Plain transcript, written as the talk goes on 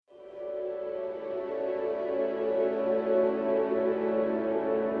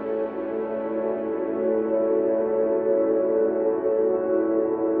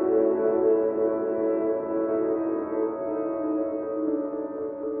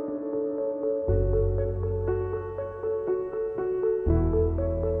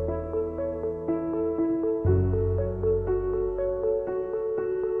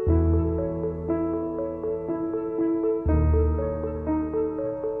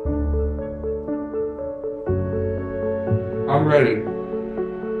I'm ready.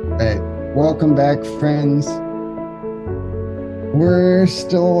 Right. Welcome back, friends. We're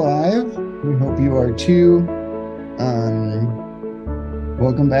still alive. We hope you are too.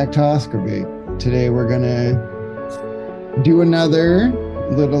 Welcome back to Oscar Bait. Today we're gonna do another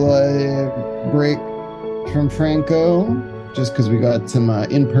little break from Franco, just because we got some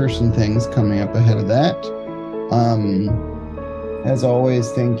in-person things coming up ahead of that. As always,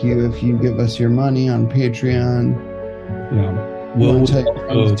 thank you if you give us your money on Patreon. Yeah. We'll tell your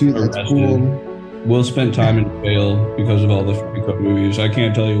friends too. That's cool. Will spent time in jail because of all the Franco movies. I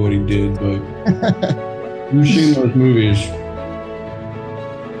can't tell you what he did, but you've seen those movies.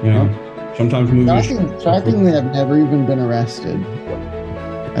 You know, sometimes movies. Shockingly, I've never even been arrested.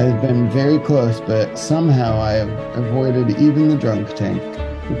 I've been very close, but somehow I have avoided even the drunk tank,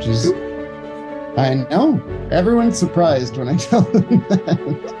 which is, I know. Everyone's surprised when I tell them that.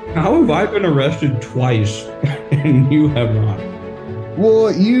 How have I been arrested twice and you have not? Well,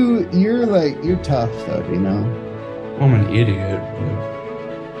 you're tough though, you know. I'm an idiot.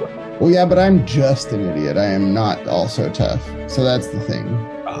 Well, yeah, but I'm just an idiot. I am not also tough. So that's the thing.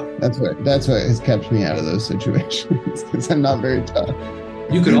 That's what has kept me out of those situations, because I'm not very tough.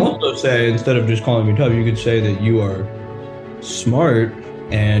 You could also say, instead of just calling me tough, you could say that you are smart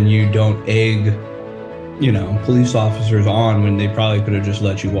and you don't egg, police officers on when they probably could have just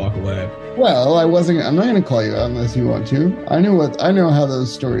let you walk away. Well, I'm not going to call you out unless you want to. I know how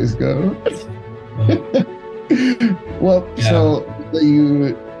those stories go. Well, yeah. So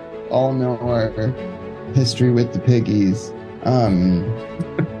you all know our history with the piggies.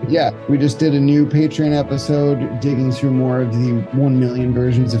 Yeah, we just did a new Patreon episode digging through more of the 1 million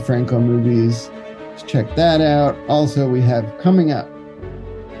versions of Franco movies. Let's check that out. Also, we have coming up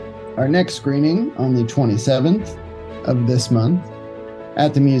our next screening on the 27th of this month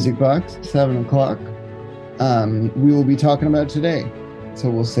at the Music Box, 7 o'clock. We will be talking about today. So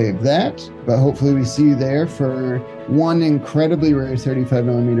we'll save that, but hopefully we see you there for one incredibly rare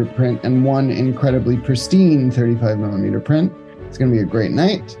 35mm print and one incredibly pristine 35mm print. It's going to be a great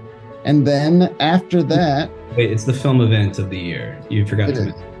night. And then after that... Wait, it's the film event of the year. You forgot to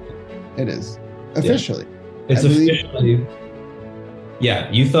mention. It is. Officially. Yeah. It's officially...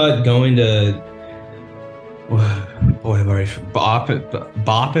 Yeah, you thought going to... Boy, I've already...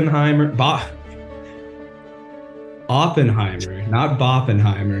 Oppenheimer, not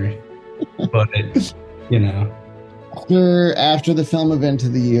Boppenheimer, but After the film event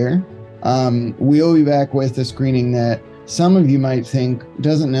of the year, we'll be back with a screening that some of you might think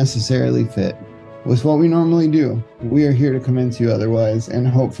doesn't necessarily fit with what we normally do. We are here to convince you otherwise, and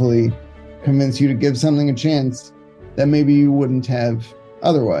hopefully convince you to give something a chance that maybe you wouldn't have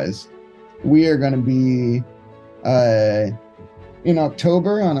otherwise. We are going to be in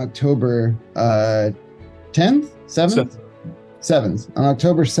October, on October 10th? 7th. On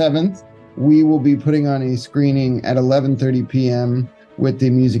October 7th, we will be putting on a screening at 11:30 p.m. with the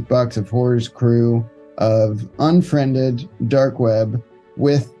Music Box of Horrors crew of Unfriended Dark Web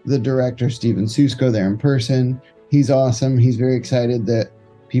with the director Steven Susko there in person. He's awesome. He's very excited that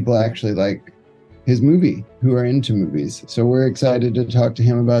people actually like his movie who are into movies. So we're excited to talk to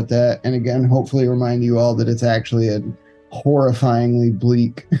him about that. And again, hopefully remind you all that it's actually a horrifyingly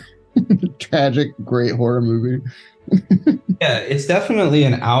bleak, tragic, great horror movie. Yeah, it's definitely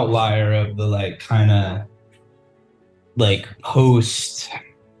an outlier of the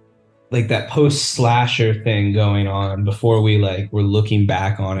post slasher thing going on before we we're looking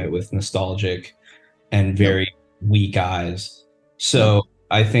back on it with nostalgic and very weak eyes. So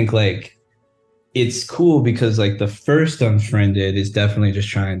I think it's cool because the first Unfriended is definitely just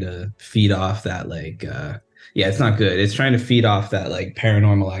trying to feed off that it's not good. It's trying to feed off that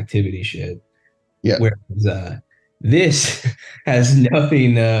Paranormal Activity shit. Yeah. Whereas this has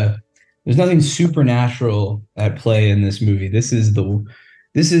nothing. There's nothing supernatural at play in this movie. This is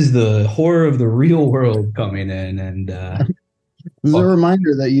the horror of the real world coming in, and this is a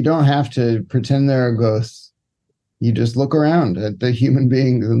reminder that you don't have to pretend there are ghosts. You just look around at the human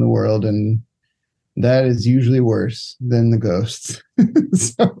beings in the world, and that is usually worse than the ghosts.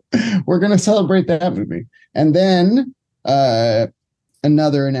 So we're going to celebrate that movie. And then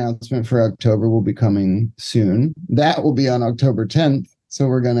another announcement for October will be coming soon. That will be on October 10th. So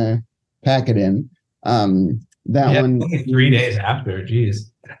we're going to pack it in. One 3 days after.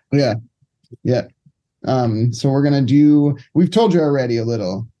 Jeez. Yeah. So we're going to we've told you already a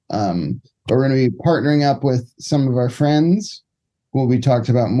little, but we're going to be partnering up with some of our friends who will be talked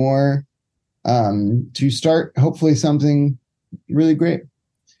about more, to start hopefully something really great.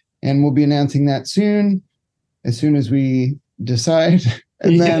 And we'll be announcing that soon as we decide.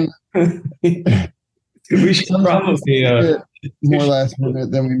 And then We should Sometimes probably things get we more should, last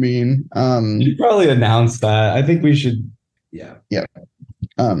minute than we mean. we should probably announce that. I think we should. Yeah. Yeah.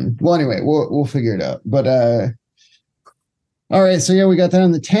 Well, anyway, we'll figure it out. But all right. So yeah, we got that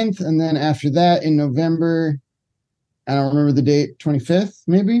on the 10th, and then after that in November, I don't remember the date, 25th,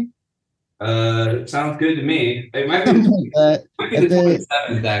 maybe. Sounds good to me. It might be, Something like that. might be At the the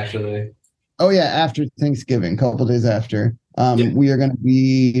 27th, actually. Oh yeah, after Thanksgiving, a couple days after. Yeah. We are going to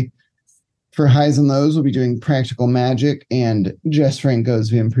be for highs and lows. We'll be doing practical magic and Jess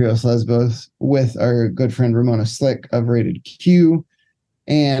Franco's Vampyros Lesbos with our good friend Ramona Slick of Rated Q.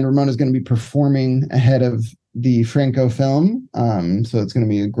 And Ramona's going to be performing ahead of the Franco film. So it's going to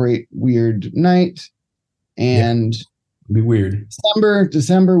be a great weird night. And It'll be weird.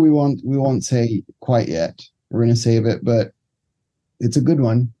 December we won't say quite yet. We're going to save it, but it's a good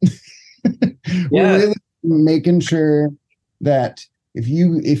one. We're really making sure that if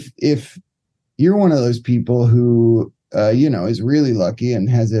you're one of those people who is really lucky and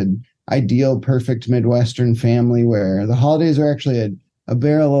has an ideal perfect Midwestern family where the holidays are actually a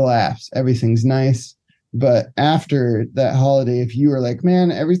barrel of laughs, everything's nice, but after that holiday, if you are like,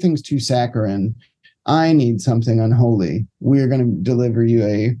 man, everything's too saccharine, I need something unholy, we're going to deliver you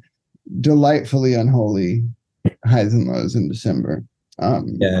a delightfully unholy highs and lows in December.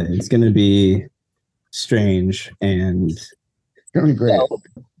 Yeah, it's going to be strange and it's going to be great.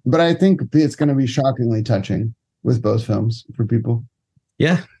 But I think it's going to be shockingly touching with both films for people.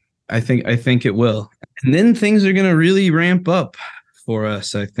 Yeah, I think it will. And then things are going to really ramp up for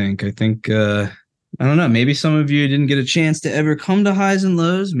us, I think. I don't know, maybe some of you didn't get a chance to ever come to highs and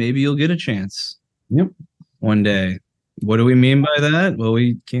lows. Maybe you'll get a chance. Yep. One day. What do we mean by that? Well,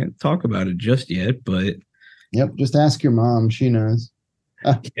 we can't talk about it just yet, but yep, just ask your mom. She knows.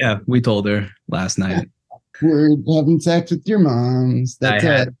 Yeah, we told her last night. We're having sex with your moms. That's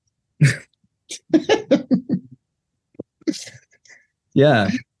it. Yeah.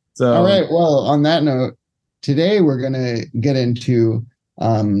 So all right. Well, on that note, today we're gonna get into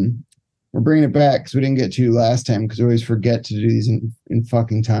we're bringing it back because we didn't get to last time because we always forget to do these in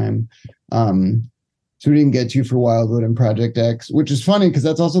fucking time. So we didn't get to for Wildwood and Project X, which is funny because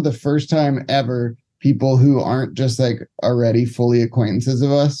that's also the first time ever people who aren't just like already fully acquaintances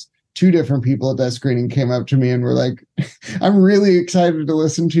of us, two different people at that screening came up to me and were like, I'm really excited to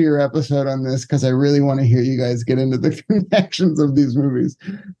listen to your episode on this because I really want to hear you guys get into the connections of these movies.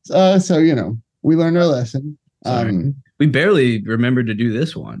 So we learned our lesson. We barely remembered to do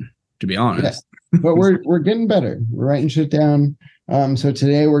this one, to be honest. Yeah, but we're getting better. We're writing shit down. So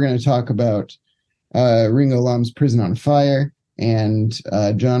today we're going to talk about Ringo Lam's Prison on Fire and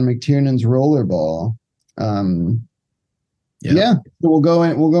John McTiernan's Rollerball. Yeah. So we'll go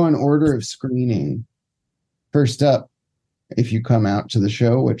in order of screening. First up, if you come out to the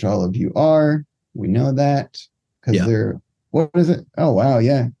show, which all of you are, we know that because they're, what is it? Oh wow,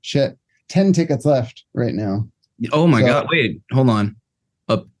 yeah, shit, 10 tickets left right now. Oh my god! Wait, hold on.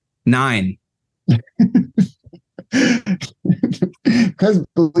 Up 9. Because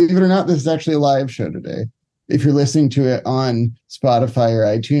believe it or not, this is actually a live show today. If you're listening to it on Spotify or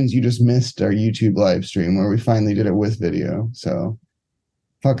iTunes, you just missed our YouTube live stream where we finally did it with video. So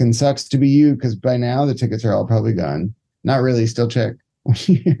fucking sucks to be you because by now the tickets are all probably gone. Not really. Still check.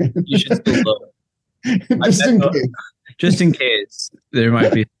 You should still look. Just in case. Just in case there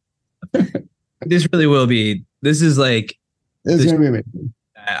might be. This really will be. This is like. It's going to be amazing.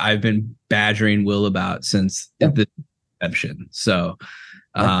 I've been badgering Will about since the inception. So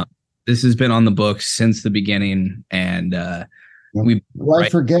this has been on the books since the beginning. And I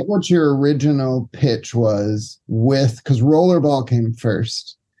forget what your original pitch was because Rollerball came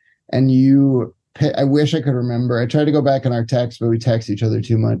first. And I wish I could remember. I tried to go back in our text, but we text each other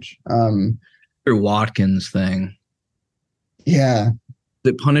too much. Your Watkins thing. Yeah.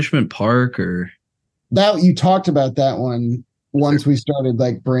 The Punishment Park or that you talked about that one once we started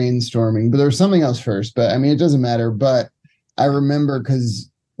like brainstorming, but there was something else first, but I mean, it doesn't matter. But I remember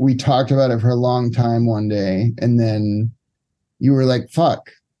because we talked about it for a long time one day. And then you were like, fuck,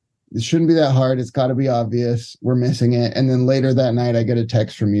 it shouldn't be that hard. It's got to be obvious. We're missing it. And then later that night, I get a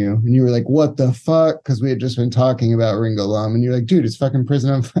text from you and you were like, what the fuck? Because we had just been talking about Ringo Lam and you're like, dude, it's fucking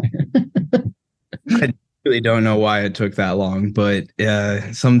Prison on Fire. I really don't know why it took that long, but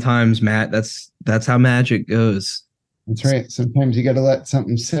sometimes, Matt, that's how magic goes. That's right. Sometimes you got to let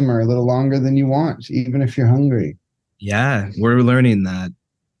something simmer a little longer than you want, even if you're hungry. Yeah, we're learning that.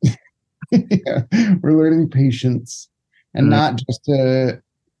 Yeah, we're learning patience and not just to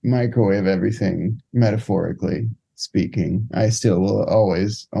microwave everything, metaphorically speaking. I still will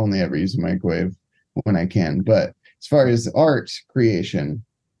always only ever use a microwave when I can. But as far as art creation,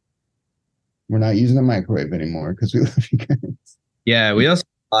 We're not using a microwave anymore because we love you guys. Yeah, we also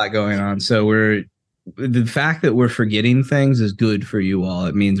have a lot going on. So the fact that we're forgetting things is good for you all.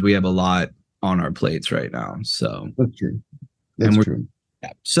 It means we have a lot on our plates right now. So That's true. That's true.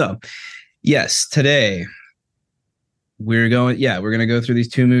 Yeah. So yes, today we're going to go through these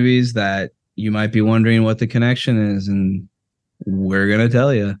two movies that you might be wondering what the connection is, and we're going to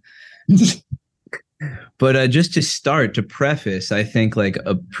tell you. But just to start, to preface, I think like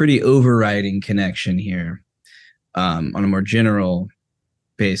a pretty overriding connection here, on a more general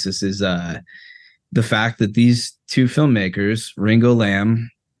basis, is the fact that these two filmmakers, Ringo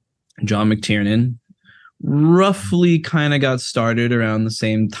Lam, John McTiernan, roughly kind of got started around the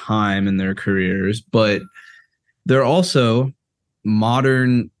same time in their careers, but they're also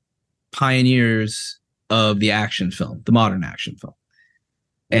modern pioneers of the action film, the modern action film.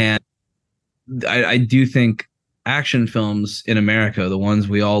 And I do think action films in America, the ones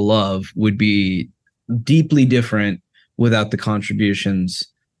we all love, would be deeply different without the contributions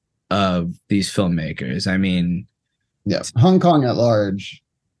of these filmmakers. I mean, yeah, Hong Kong at large,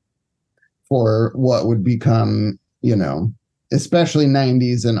 for what would become, especially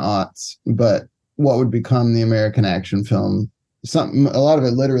 90s and aughts, but what would become the American action film. A lot of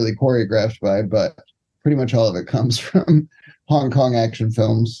it literally choreographed by, but pretty much all of it comes from Hong Kong action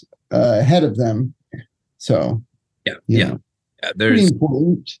films ahead of them. So, yeah, pretty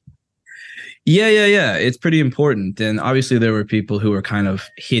important. Yeah. It's pretty important. And obviously there were people who were kind of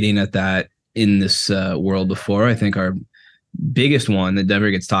hitting at that in this world before. I think our biggest one that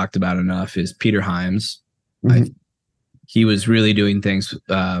never gets talked about enough is Peter Hyams. Mm-hmm. He was really doing things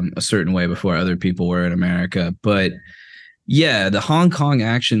a certain way before other people were in America. But yeah, the Hong Kong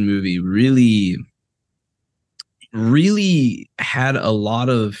action movie really had a lot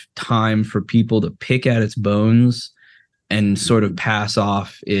of time for people to pick at its bones and sort of pass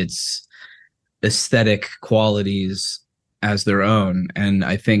off its aesthetic qualities as their own. And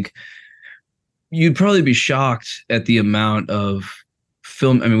I think you'd probably be shocked at the amount of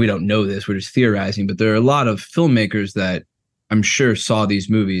film. I mean, we don't know this, we're just theorizing, but there are a lot of filmmakers that I'm sure saw these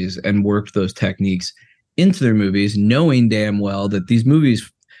movies and worked those techniques into their movies, knowing damn well that these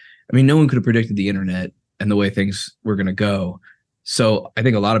movies, I mean, no one could have predicted the internet and the way things were going to go. So I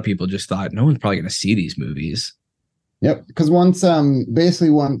think a lot of people just thought no one's probably going to see these movies. Yep. Because once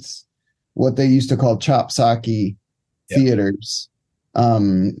what they used to call chop socky theaters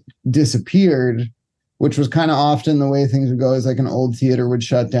disappeared, which was kind of often the way things would go, is like an old theater would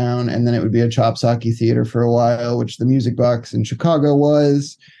shut down and then it would be a chop socky theater for a while, which the Music Box in Chicago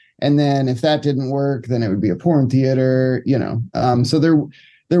was. And then if that didn't work, then it would be a porn theater, so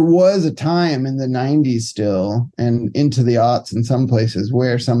there was a time in the 90s still and into the aughts in some places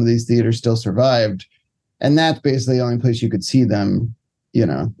where some of these theaters still survived. And that's basically the only place you could see them,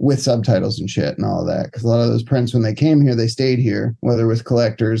 with subtitles and shit and all of that. Because a lot of those prints, when they came here, they stayed here, whether with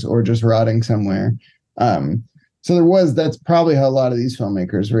collectors or just rotting somewhere. So that's probably how a lot of these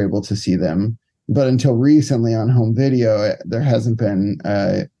filmmakers were able to see them. But until recently on home video, there hasn't been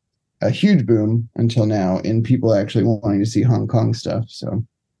a huge boom until now in people actually wanting to see Hong Kong stuff. So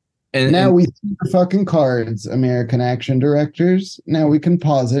now we see your fucking cards, American action directors. Now we can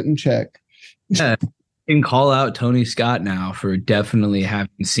pause it and check. Yeah, you can call out Tony Scott now for definitely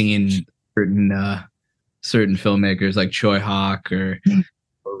having seen certain filmmakers like Choi Hawk or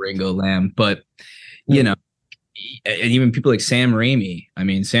Ringo Lam. But, and even people like Sam Raimi. I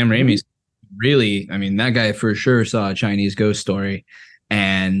mean, Sam Raimi's really, that guy for sure saw a Chinese Ghost Story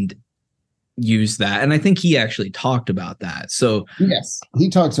and used that. And I think he actually talked about that. So yes, he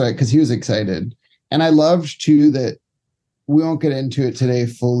talks about it because he was excited. And I loved too that we won't get into it today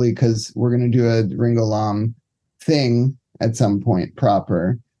fully because we're going to do a Ringo Lam thing at some point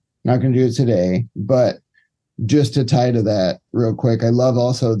proper. Not going to do it today, but just to tie to that real quick, I love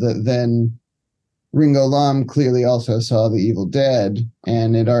also that then Ringo Lam clearly also saw The Evil Dead,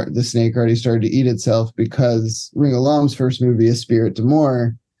 and the snake already started to eat itself because Ringo Lam's first movie, A Spirit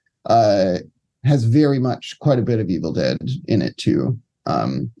d'Amour, has very much quite a bit of Evil Dead in it too.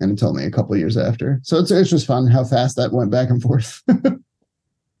 And it's only a couple of years after. So it's just fun how fast that went back and forth.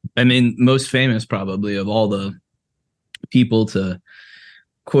 I mean, most famous probably of all the people to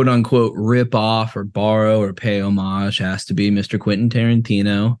quote unquote rip off or borrow or pay homage has to be Mr. Quentin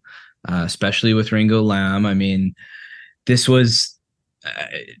Tarantino, especially with Ringo Lam. I mean, this was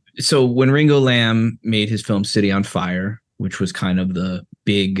so when Ringo Lam made his film City on Fire, which was kind of the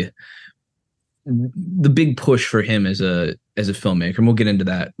big push for him as a filmmaker, and we'll get into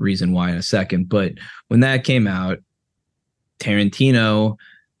that reason why in a second. But when that came out, Tarantino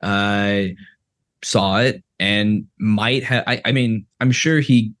saw it and might have. I mean, I'm sure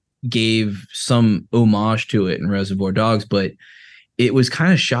he gave some homage to it in Reservoir Dogs, but it was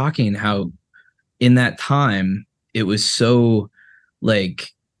kind of shocking how in that time it was so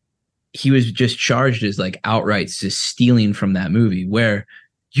like he was just charged as like outright just stealing from that movie. Where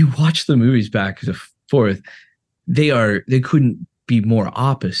you watch the movies back and forth, they couldn't be more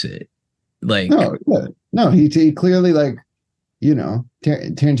opposite. Like no, he clearly like, you know,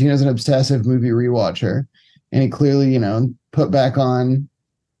 Tarantino's an obsessive movie rewatcher, and he clearly, you know, put back on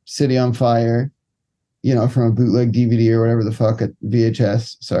City on Fire, you know, from a bootleg DVD or whatever the fuck, at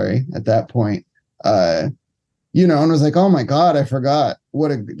VHS, sorry, at that point. You know, and was like, oh my God, I forgot.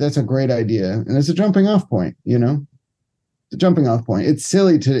 That's a great idea. And it's a jumping off point, you know? It's a jumping off point. It's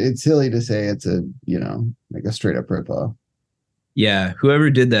silly to say it's a, you know, like a straight up ripoff. Yeah, whoever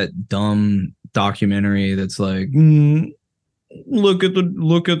did that dumb documentary that's like, look at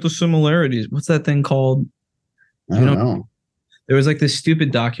the similarities. What's that thing called? I don't know. There was like this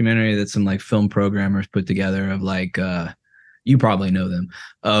stupid documentary that some like film programmers put together of like you probably know them,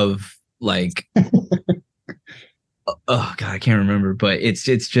 of like oh God, I can't remember, but it's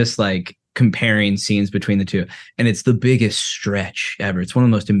just like comparing scenes between the two, and it's the biggest stretch ever. It's one of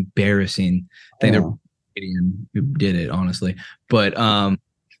the most embarrassing things. Who did it, honestly, but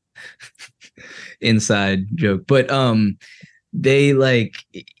inside joke, but they like,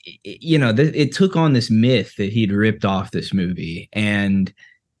 you know, it took on this myth that he'd ripped off this movie, and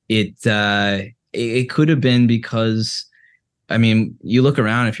it could have been because, I mean, you look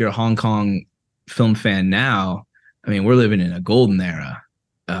around, if you're a Hong Kong film fan now, I mean, we're living in a golden era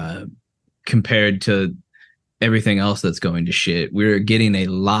compared to everything else that's going to shit. We're getting a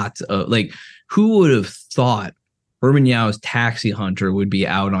lot of, like, who would have thought Herman Yao's Taxi Hunter would be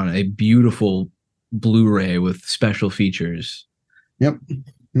out on a beautiful Blu-ray with special features? Yep,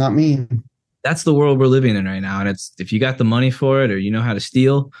 not me. That's the world we're living in right now, and it's, if you got the money for it or you know how to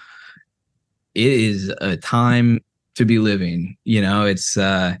steal, it is a time to be living. You know, it's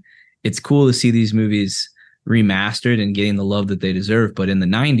cool to see these movies remastered and getting the love that they deserve, but in the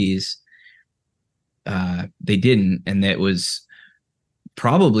 90s they didn't, and that was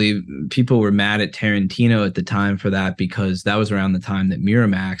probably, people were mad at Tarantino at the time for that, because that was around the time that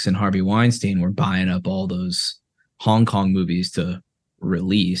Miramax and Harvey Weinstein were buying up all those Hong Kong movies to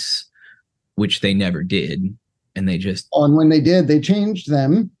release, which they never did. And they just, and when they did, they changed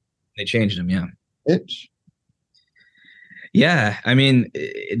them. Yeah. Bitch. Yeah, I mean,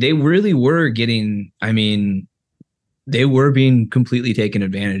 they really were getting, I mean, they were being completely taken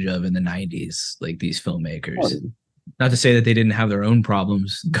advantage of in the 90s, like these filmmakers. Not to say that they didn't have their own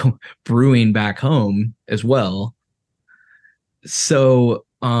problems brewing back home as well. So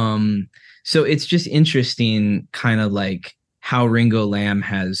it's just interesting, kind of like how Ringo Lam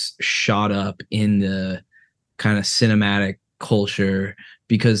has shot up in the kind of cinematic culture,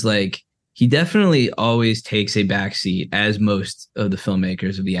 because like he definitely always takes a backseat, as most of the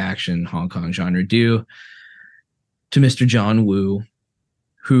filmmakers of the action Hong Kong genre do, to Mr. John Woo,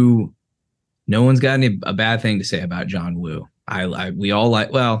 who no one's got a bad thing to say about John Woo. We all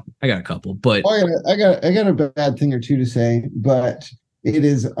like, well, I got a couple, but I got a bad thing or two to say, but it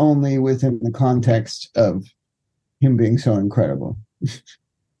is only within the context of him being so incredible.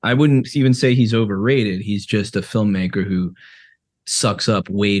 I wouldn't even say he's overrated. He's just a filmmaker who sucks up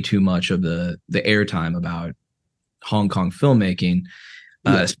way too much of the airtime about Hong Kong filmmaking,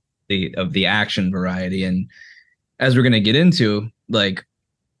 especially of the action variety. And as we're going to get into, like,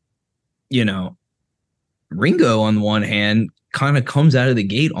 you know, Ringo on the one hand kind of comes out of the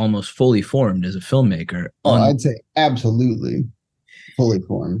gate almost fully formed as a filmmaker. I'd say absolutely fully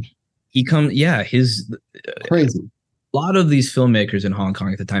formed. His crazy. A lot of these filmmakers in Hong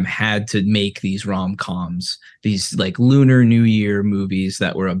Kong at the time had to make these rom-coms, these like Lunar New Year movies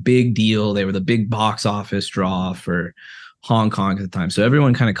that were a big deal. They were the big box office draw for Hong Kong at the time. So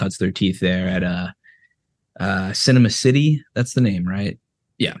everyone kind of cuts their teeth there at Cinema City. That's the name, right?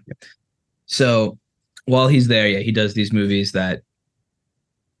 Yeah. So while he's there, he does these movies that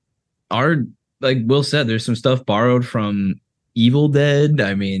are, like Will said, there's some stuff borrowed from Evil Dead.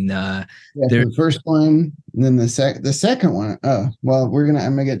 I mean, the first one, and then the second one. Oh, well, I'm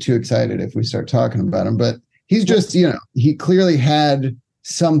gonna get too excited if we start talking about him. But he's just, you know, he clearly had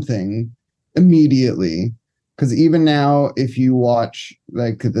something immediately, because even now, if you watch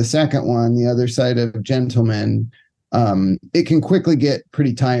like the second one, The Other Side of Gentlemen, it can quickly get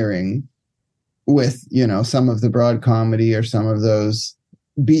pretty tiring with, you know, some of the broad comedy or some of those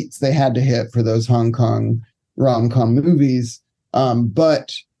beats they had to hit for those Hong Kong rom-com movies,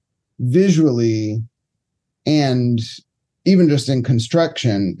 but visually and even just in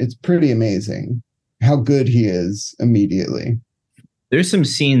construction, it's pretty amazing how good he is immediately. There's some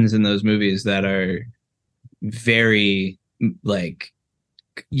scenes in those movies that are very like,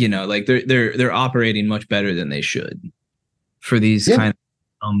 like they're operating much better than they should for these Yeah. kind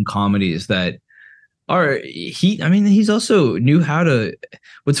of comedies that are he's also knew how to.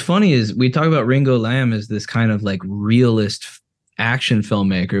 What's funny is we talk about Ringo Lam as this kind of like realist action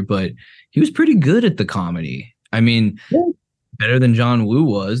filmmaker, but he was pretty good at the comedy. I mean, better than John Woo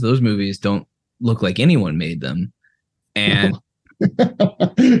was. Those movies don't look like anyone made them. And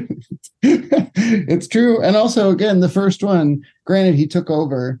it's true. And also, again, the first one, granted, he took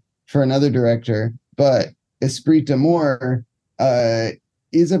over for another director, but Esprit d'Amour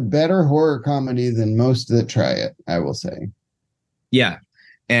is a better horror comedy than most that try it, I will say. yeah.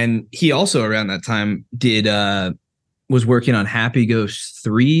 And he also around that time was working on Happy Ghost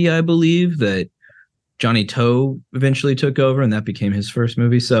 3, I believe, that Johnny Toe eventually took over, and that became his first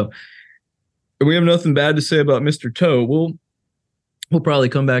movie. So we have nothing bad to say about Mr. Toe. We'll probably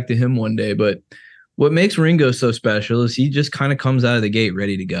come back to him one day, but what makes Ringo so special is he just kind of comes out of the gate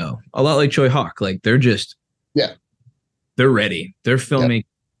ready to go. A lot like Choi Hawk. Like they're ready. They're filming.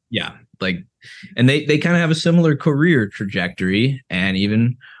 Yeah. Like, and they kind of have a similar career trajectory and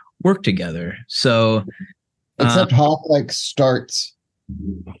even work together. So except Hawk like starts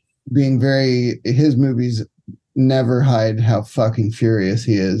being his movies never hide how fucking furious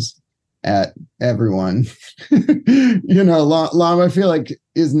he is at everyone. Lam, I feel like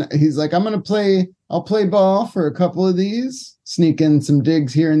he's like, I'll play ball for a couple of these, sneak in some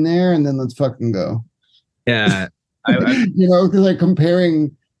digs here and there, and then let's fucking go. Yeah. Because like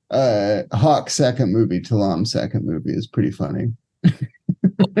comparing Hawk's second movie to Lam's second movie is pretty funny.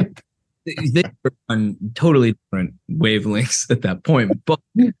 They were on totally different wavelengths at that point, but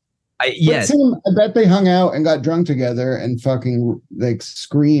I bet they hung out and got drunk together and fucking like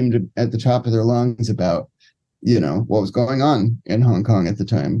screamed at the top of their lungs about, what was going on in Hong Kong at the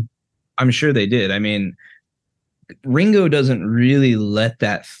time. I'm sure they did. I mean, Ringo doesn't really let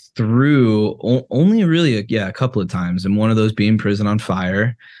that through. Only really, a couple of times, and one of those being Prison on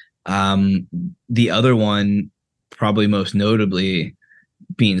Fire. The other one, probably most notably,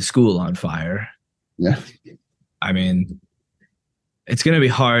 being School on Fire. Yeah. I mean, it's going to be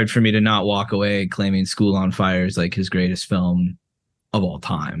hard for me to not walk away claiming School on Fire is like his greatest film of all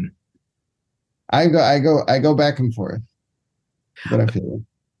time. I go back and forth, but I feel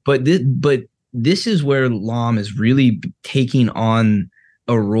it. But this is where Lam is really taking on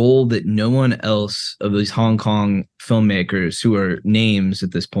a role that no one else of these Hong Kong filmmakers who are names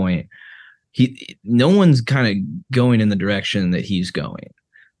at this point, no one's kind of going in the direction that he's going.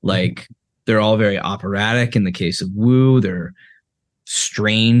 Like they're all very operatic in the case of Wu. They're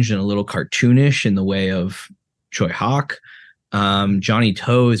strange and a little cartoonish in the way of Choi Hawk. Johnny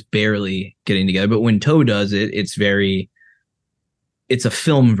Toe is barely getting together, but when Toe does it, it's a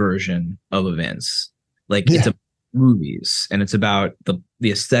film version of events. Like it's a movies, and it's about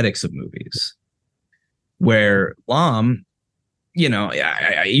the aesthetics of movies. Where Lam,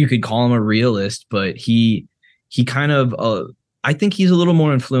 you could call him a realist, but he kind of I think he's a little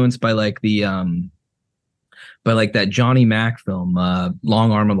more influenced by like the by like that Johnny Mac film,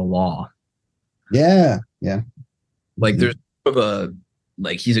 Long Arm of the Law. Yeah. Like there's sort of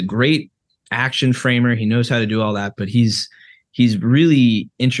he's a great action framer. He knows how to do all that, but he's really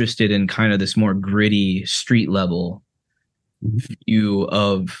interested in kind of this more gritty street level view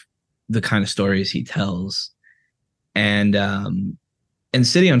of the kind of stories he tells. And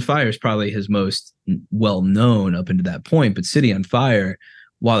City on Fire is probably his most well known up until that point. But City on Fire,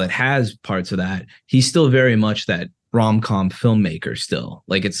 while it has parts of that, he's still very much that rom-com filmmaker still.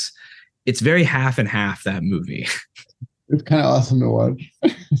 Like it's very half and half, that movie. It's kind of awesome to watch.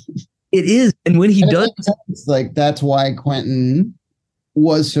 It is. And when he does, it's like that's why Quentin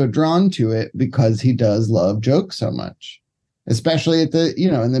was so drawn to it, because he does love jokes so much, especially at the,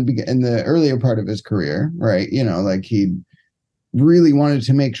 in the earlier part of his career, right? Like he really wanted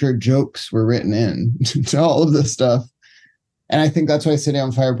to make sure jokes were written in to all of this stuff. And I think that's why City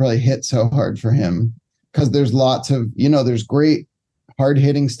on Fire probably hit so hard for him, because there's lots of, there's great hard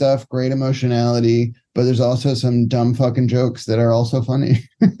hitting stuff, great emotionality, but there's also some dumb fucking jokes that are also funny.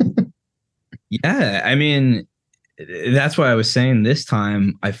 Yeah, I mean, that's why I was saying this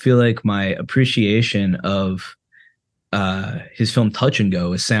time, I feel like my appreciation of his film Touch and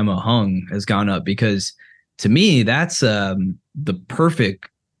Go with Sammo Hung has gone up, because to me, that's the perfect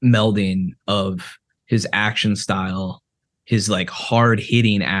melding of his action style, his like hard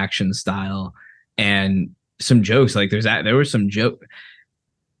hitting action style, and some jokes. Like there were some joke.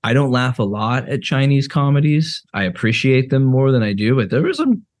 I don't laugh a lot at Chinese comedies. I appreciate them more than I do, but there were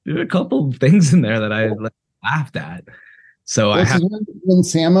a couple of things in there that I laughed at. So I Well, so have when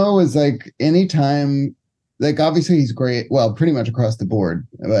Samo was like, anytime, like, obviously he's great. Well, pretty much across the board,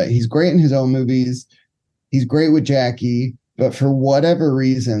 but he's great in his own movies. He's great with Jackie, but for whatever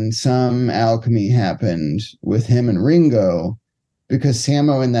reason, some alchemy happened with him and Ringo because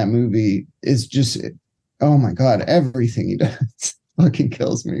Samo in that movie is just, oh my God, everything he does fucking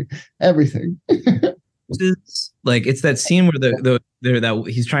kills me. Everything. like it's that scene where that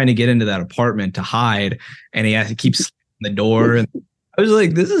he's trying to get into that apartment to hide, and he has to keep slamming the door. And I was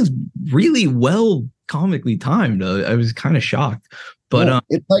like, this is really well comically timed. I was kind of shocked, but Yeah,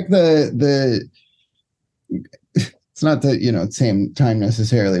 it's like the it's not the same time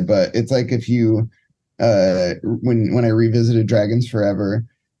necessarily, but it's like if you when I revisited Dragons Forever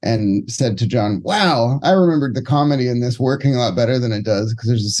and said to John, wow, I remembered the comedy in this working a lot better than it does because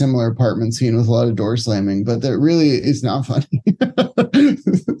there's a similar apartment scene with a lot of door slamming, but that really is not funny.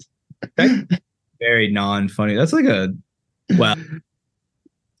 very non-funny. That's like a wow.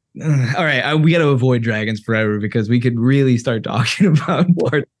 All right, we got to avoid Dragons Forever because we could really start talking about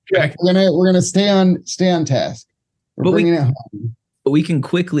part. Yeah, we're gonna stay on task. We're bringing it home. But we can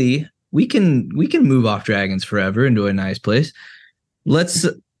quickly we can move off Dragons Forever into a nice place. Let's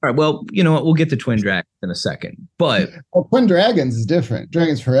all right. Well, you know what? We'll get to Twin Dragons in a second, but Twin Dragons is different.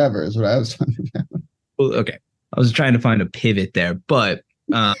 Dragons Forever is what I was talking about. Well, okay, I was trying to find a pivot there, but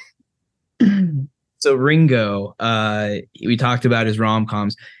so Ringo, we talked about his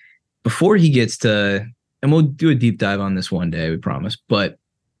rom-coms before he gets to, and we'll do a deep dive on this one day, we promise. But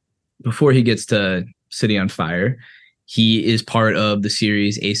before he gets to City on Fire, he is part of the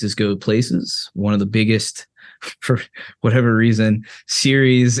series Aces Go Places, one of the biggest, for whatever reason,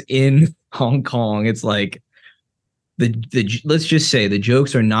 series in Hong Kong. It's like let's just say the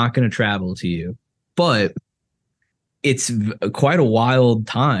jokes are not going to travel to you, but it's quite a wild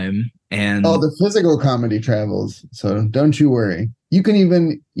time. And the physical comedy travels, so don't you worry. You can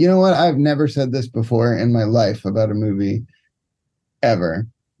even, you know what? I've never said this before in my life about a movie ever,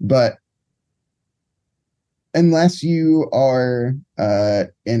 but unless you are I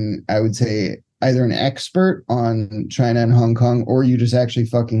would say either an expert on China and Hong Kong, or you just actually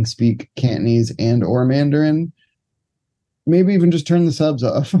fucking speak Cantonese and or Mandarin, maybe even just turn the subs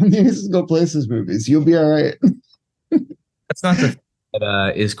off on the Aces Go Places movies. You'll be all right. That's not the thing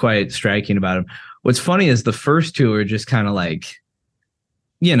that is quite striking about him. What's funny is the first two are just kind of like,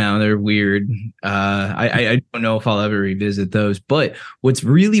 they're weird. I don't know if I'll ever revisit those. But what's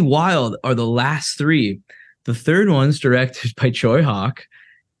really wild are the last three. The third one's directed by Choi Hawk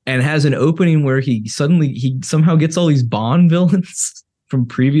and has an opening where he somehow gets all these Bond villains from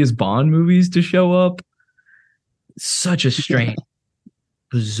previous Bond movies to show up. Such a strange,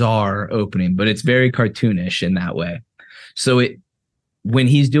 bizarre opening, but it's very cartoonish in that way. So when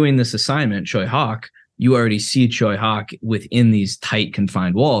he's doing this assignment, Choi Hawk, you already see Choi Hawk within these tight,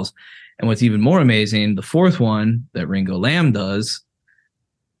 confined walls. And what's even more amazing, the fourth one that Ringo Lam does,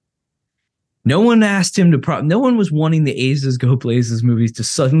 no one asked him to no one was wanting the Aces Go Places movies to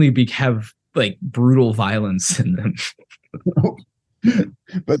suddenly have like brutal violence in them.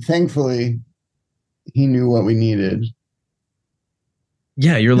 But thankfully, he knew what we needed.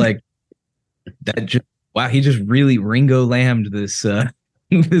 Yeah, you're like, that just, wow, he just really Ringo Lammed this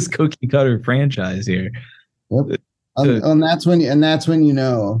this cookie cutter franchise here. Yep. And that's when you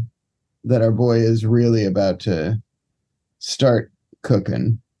know that our boy is really about to start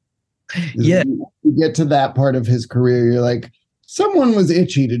cooking. Yeah, you get to that part of his career, you're like, someone was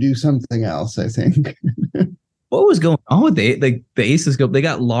itchy to do something else, I think. What was going on with the Aces Go? They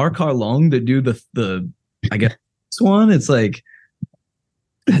got Lar Carlong to do the I guess this one. It's like,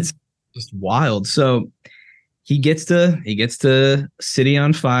 that's just wild. So he gets to City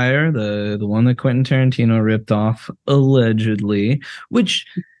on Fire, the one that Quentin Tarantino ripped off allegedly. Which,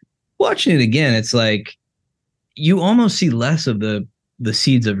 watching it again, it's like you almost see less of the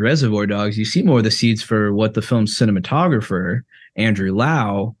seeds of Reservoir Dogs. You see more of the seeds for what the film's cinematographer Andrew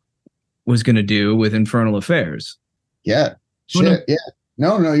Lau was going to do with Infernal Affairs. Yeah. Shit. Yeah.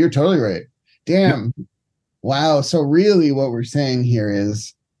 No, you're totally right. Damn. Yeah. Wow. So really what we're saying here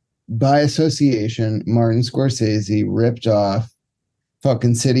is, by association, Martin Scorsese ripped off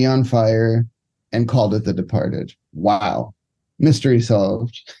fucking City on Fire and called it The Departed. Wow. Mystery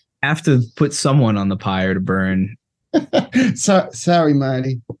solved. Have to put someone on the pyre to burn. Sorry,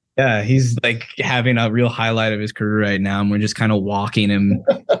 Marty. Yeah, he's like having a real highlight of his career right now, and we're just kind of walking him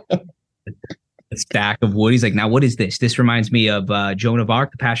a stack of wood. He's like, now what is this? This reminds me of Joan of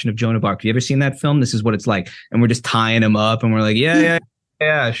Arc, The Passion of Joan of Arc. Have you ever seen that film? This is what it's like. And we're just tying him up, and we're like, yeah,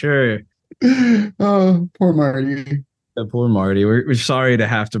 sure. Oh, poor Marty. Poor Marty. We're sorry to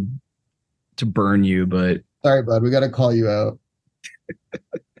have to burn you, but Sorry, bud. We got to call you out.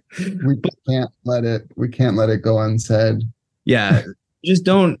 We can't let it go unsaid. Yeah, just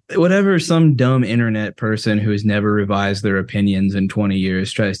don't. Whatever some dumb internet person who has never revised their opinions in 20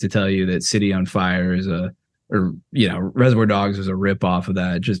 years tries to tell you that City on Fire is or Reservoir Dogs is a rip off of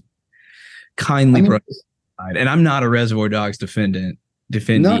that. Just kindly brush it aside. And I'm not a Reservoir Dogs defendant.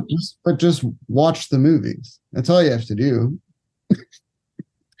 No, but just watch the movies. That's all you have to do.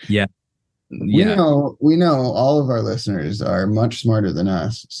 Yeah. We know all of our listeners are much smarter than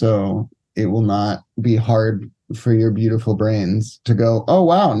us, so it will not be hard for your beautiful brains to go, oh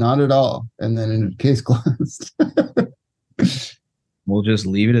wow, not at all, and then in case closed. We'll just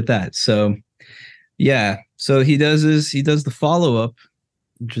leave it at that. So yeah, so he does the follow-up,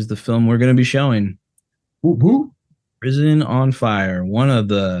 which is the film we're going to be showing. Woo-hoo. Prison on Fire, one of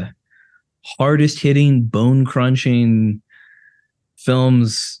the hardest hitting, bone crunching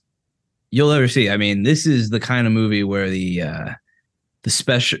films you'll ever see. I mean, this is the kind of movie where the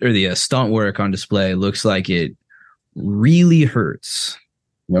special or the stunt work on display looks like it really hurts.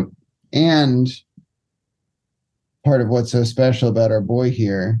 Yep. And part of what's so special about our boy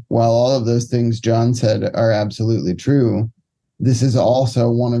here, while all of those things John said are absolutely true, this is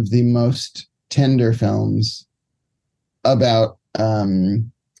also one of the most tender films about,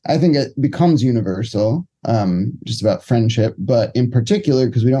 I think it becomes universal, just about friendship, but in particular,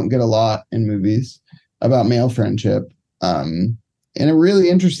 because we don't get a lot in movies about male friendship, in a really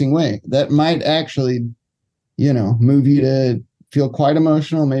interesting way that might actually, move you to feel quite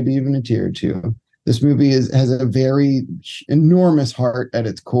emotional, maybe even a tear or two. This movie has a very enormous heart at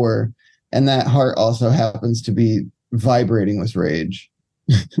its core, and that heart also happens to be vibrating with rage.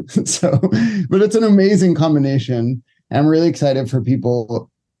 So, but it's an amazing combination. I'm really excited for people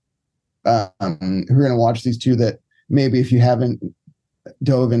who are going to watch these two that maybe if you haven't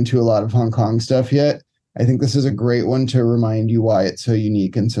dove into a lot of Hong Kong stuff yet, I think this is a great one to remind you why it's so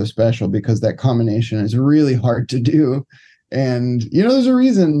unique and so special, because that combination is really hard to do. And, there's a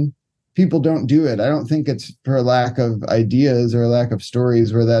reason people don't do it. I don't think it's for a lack of ideas or a lack of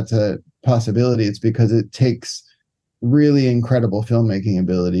stories where that's a possibility. It's because it takes really incredible filmmaking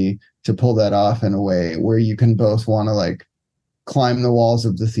ability to pull that off in a way where you can both want to climb the walls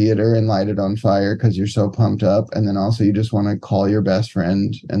of the theater and light it on fire because you're so pumped up, and then also you just want to call your best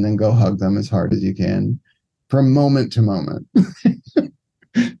friend and then go hug them as hard as you can from moment to moment.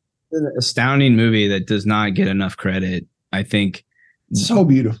 An astounding movie that does not get enough credit, I think. So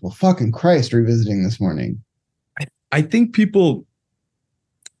beautiful. Fucking Christ, revisiting this morning. I think people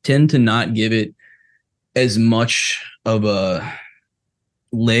tend to not give it as much of a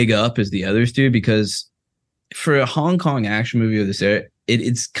leg up as the others do, because for a Hong Kong action movie of this era,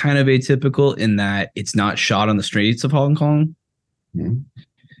 it's kind of atypical in that it's not shot on the streets of Hong Kong. Mm-hmm.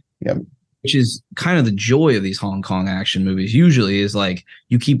 Yep. Which is kind of the joy of these Hong Kong action movies. Usually is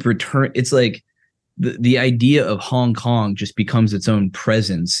you keep it's like the idea of Hong Kong just becomes its own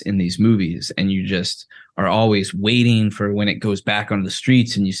presence in these movies, and you just are always waiting for when it goes back onto the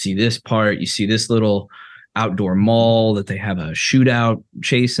streets and you see this part, you see this little outdoor mall that they have a shootout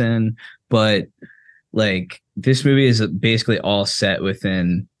chase in. But this movie is basically all set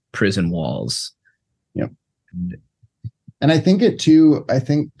within prison walls. Yep. And I think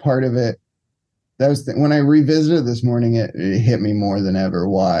part of it, that was when I revisited this morning, it hit me more than ever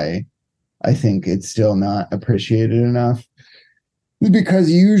why I think it's still not appreciated enough. Because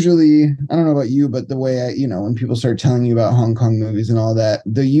usually, I don't know about you, but the way when people start telling you about Hong Kong movies and all that,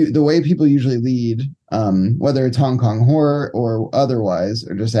 the way people usually lead, whether it's Hong Kong horror or otherwise,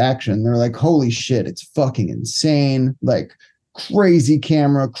 or just action, they're like, holy shit, it's fucking insane. Crazy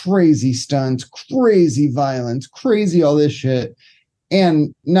camera, crazy stunts, crazy violence, crazy all this shit.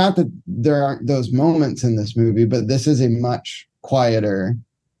 And not that there aren't those moments in this movie, but this is a much quieter,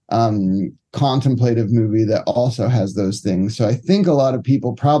 contemplative movie that also has those things. So I think a lot of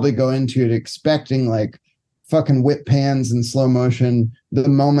people probably go into it expecting fucking whip pans and slow motion the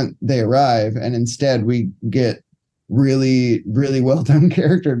moment they arrive, and instead we get really, really well done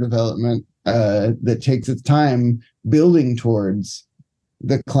character development that takes its time building towards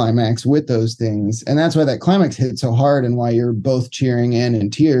the climax with those things. And that's why that climax hit so hard, and why you're both cheering and in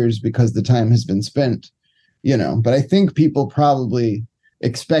tears, because the time has been spent, but I think people probably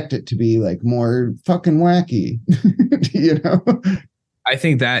expect it to be more fucking wacky. I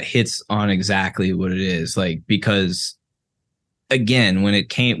think that hits on exactly what it is, because again,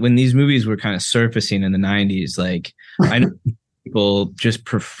 when these movies were kind of surfacing in the 90s, I know people just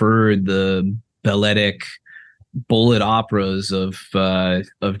preferred the balletic bullet operas of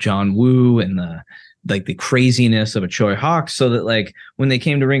John Woo and the craziness of a Choi Hawk, so that when they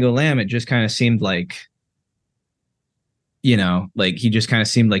came to Ringo Lam, it just kind of seemed like you know, like he just kind of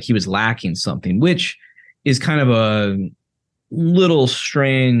seemed like he was lacking something, which is kind of a little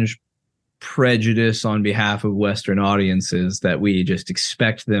strange prejudice on behalf of Western audiences, that we just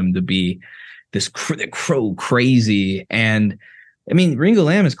expect them to be this crazy. And I mean, Ringo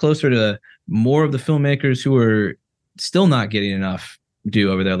Lam is closer to more of the filmmakers who are still not getting enough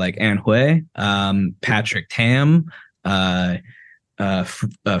due over there, like An Hui, Patrick Tam,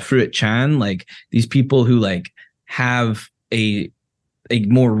 Fruit Chan, like these people who like have a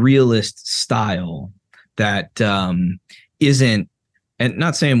more realist style that isn't, and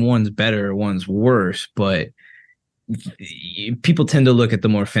not saying one's better or one's worse, but people tend to look at the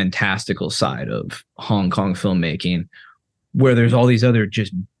more fantastical side of Hong Kong filmmaking, where there's all these other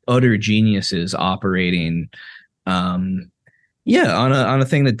just utter geniuses operating on a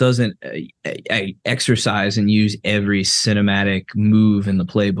thing that doesn't exercise and use every cinematic move in the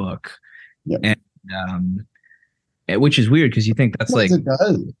playbook. Yep. And which is weird, because you think that's like it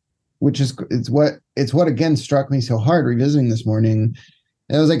does, which is it's what again struck me so hard revisiting this morning.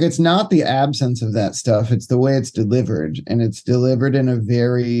 And I was like, it's not the absence of that stuff, it's the way it's delivered, and it's delivered in a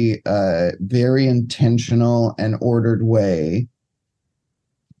very very intentional and ordered way,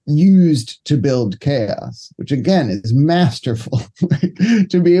 used to build chaos, which again is masterful.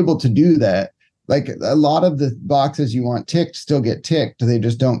 To be able to do that, like a lot of the boxes you want ticked still get ticked, they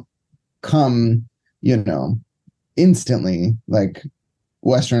just don't come, instantly, like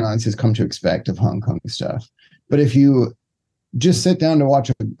Western audiences come to expect of Hong Kong stuff. But if you just sit down to watch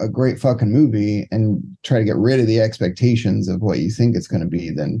a great fucking movie and try to get rid of the expectations of what you think it's going to be,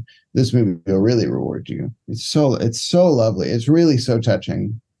 then this movie will really reward you. It's so lovely. It's really so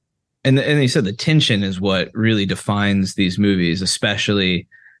touching. And you said the tension is what really defines these movies, especially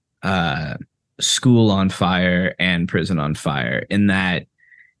School on Fire and Prison on Fire, in that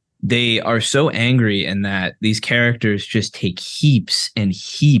they are so angry, and that these characters just take heaps and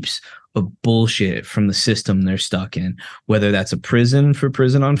heaps of bullshit from the system they're stuck in, whether that's a prison for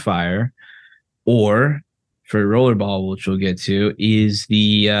Prison on Fire, or for Rollerball, which we'll get to, is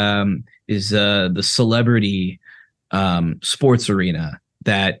the celebrity sports arena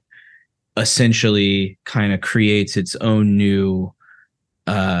that essentially kind of creates its own new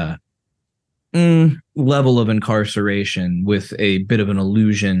level of incarceration, with a bit of an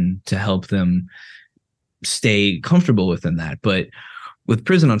illusion to help them stay comfortable within that. But with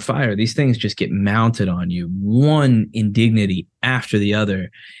Prison on Fire, these things just get mounted on you, one indignity after the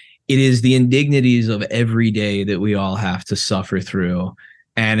other. It is the indignities of every day that we all have to suffer through.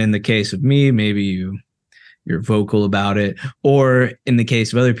 And in the case of me, maybe you're vocal about it, or in the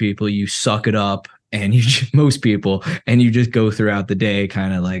case of other people, you suck it up, and most people, and you just go throughout the day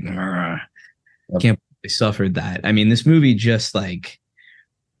kind of like, can't believe I suffered that. I mean, this movie just like,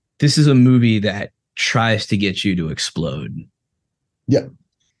 this is a movie that tries to get you to explode. Yeah.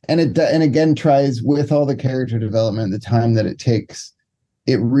 And again tries, with all the character development, the time that it takes,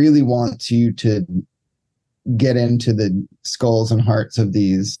 it really wants you to get into the skulls and hearts of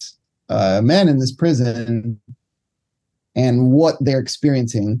these men in this prison and what they're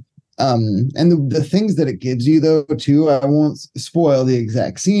experiencing. And the things that it gives you, though, too, I won't spoil the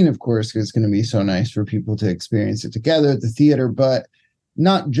exact scene, of course, because it's going to be so nice for people to experience it together at the theater, but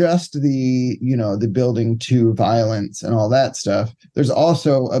not just the building to violence and all that stuff. There's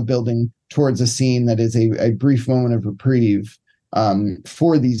also a building towards a scene that is a brief moment of reprieve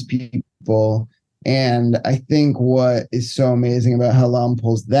for these people. And I think what is so amazing about how Lam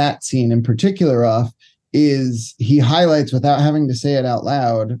pulls that scene in particular off is he highlights, without having to say it out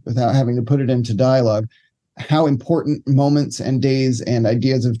loud, without having to put it into dialogue, how important moments and days and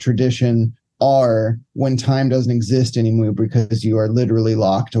ideas of tradition are when time doesn't exist anymore, because you are literally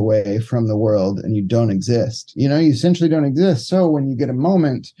locked away from the world and you don't exist. You essentially don't exist. So when you get a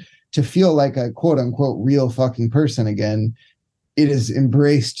moment to feel like a quote unquote real fucking person again, it is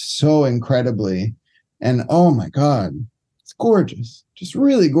embraced so incredibly. And oh my God, it's gorgeous. Just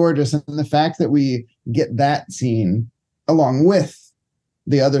really gorgeous. And the fact that we get that scene along with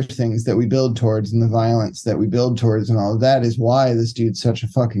the other things that we build towards and the violence that we build towards and all of that is why this dude's such a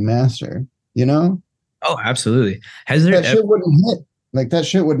fucking master, Oh, absolutely. Has there shit wouldn't hit. Like, that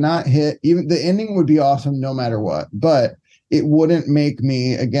shit would not hit. Even the ending would be awesome no matter what, but it wouldn't make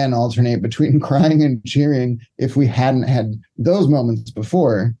me, again, alternate between crying and cheering if we hadn't had those moments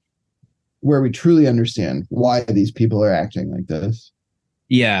before where we truly understand why these people are acting like this.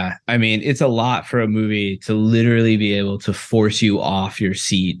 Yeah, I mean, it's a lot for a movie to literally be able to force you off your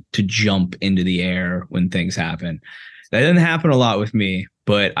seat to jump into the air when things happen. That didn't happen a lot with me,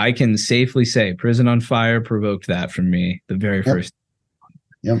 but I can safely say Prison on Fire provoked that from me the very first.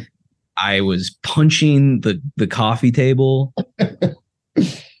 Yep. I was punching the coffee table. I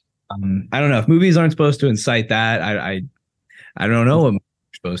don't know if movies aren't supposed to incite that. I don't know what we're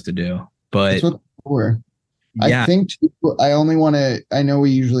supposed to do, That's but what for. I yeah, think I only want to, I know we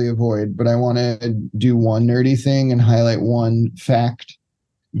usually avoid, but I want to do one nerdy thing and highlight one fact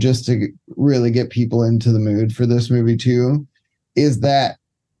just to really get people into the mood for this movie too. Is that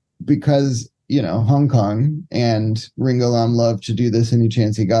because, Hong Kong and Ringo Lam loved to do this any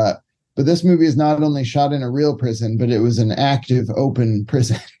chance he got. But this movie is not only shot in a real prison, but it was an active open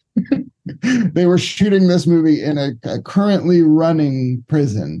prison. They were shooting this movie in a currently running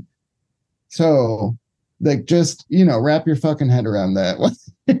prison. So, like, just, wrap your fucking head around that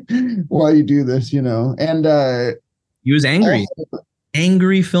while you do this, And he was angry, also,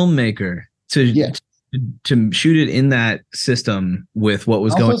 angry filmmaker yeah. to shoot it in that system with what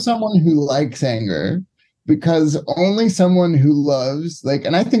was Also going. someone who likes anger, because only someone who loves, like,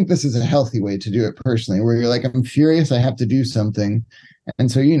 and I think this is a healthy way to do it personally, where you're like, I'm furious, I have to do something.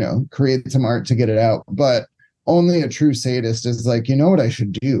 And so, create some art to get it out. But only a true sadist is like, you know what I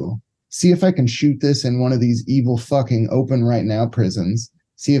should do? See if I can shoot this in one of these evil fucking open right now prisons.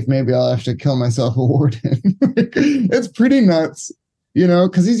 See if maybe I'll have to kill myself a warden. It's pretty nuts,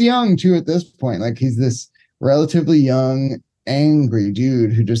 because he's young too at this point. Like, he's this relatively young, angry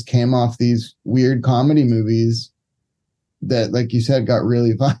dude who just came off these weird comedy movies that, like you said, got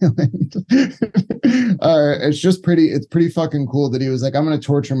really violent. It's pretty fucking cool that he was like, I'm going to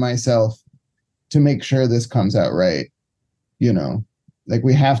torture myself to make sure this comes out right. Like,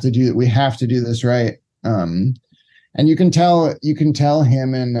 we have to do this right. And you can tell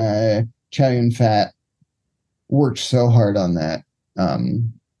him and Chow Yun-fat worked so hard on that.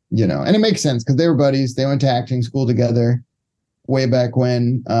 And it makes sense because they were buddies. They went to acting school together way back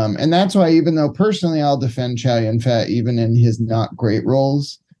when. And that's why, even though personally I'll defend Chow Yun-fat even in his not great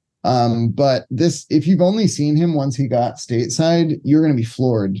roles. But this, if you've only seen him once he got stateside, you're going to be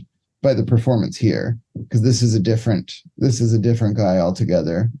floored by the performance here, because this is a different guy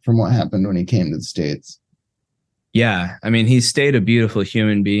altogether from what happened when he came to the States. Yeah, I mean, he's stayed a beautiful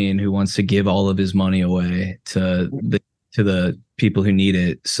human being who wants to give all of his money away to the people who need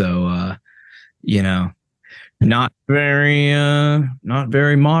it. So, not very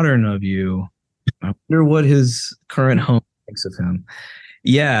modern of you. I wonder what his current home thinks of him.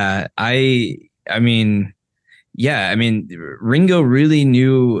 Yeah, I mean, Ringo really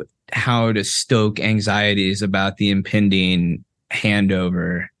knew how to stoke anxieties about the impending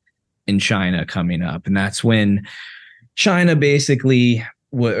handover in China coming up. And that's when China basically,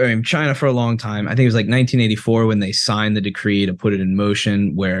 China for a long time, I think it was like 1984 when they signed the decree to put it in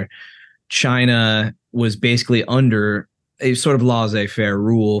motion, where China was basically under a sort of laissez-faire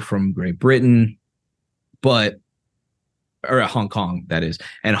rule from Great Britain, or Hong Kong, that is.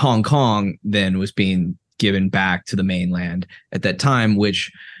 And Hong Kong then was being given back to the mainland at that time, which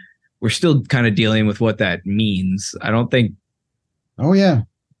we're still kind of dealing with what that means. I don't think. Oh, yeah.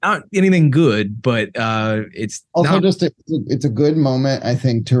 Not anything good, but it's also not. It's a good moment, I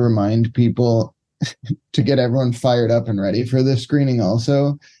think, to remind people to get everyone fired up and ready for this screening.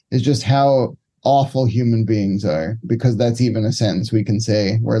 Also, is just how awful human beings are, because that's even a sentence we can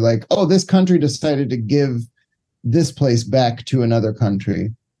say. We're like, oh, this country decided to give this place back to another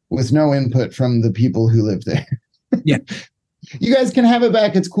country with no input from the people who live there. Yeah. You guys can have it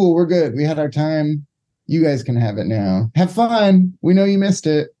back. It's cool. We're good. We had our time. You guys can have it now. Have fun. We know you missed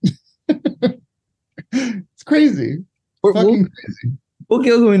it. It's crazy. Fucking crazy. We'll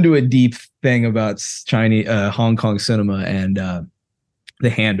go into a deep thing about Chinese Hong Kong cinema and the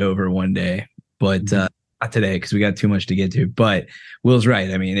handover one day, but not today because we got too much to get to. But Will's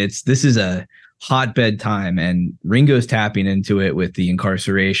right. I mean, this is a hotbed time, and Ringo's tapping into it with the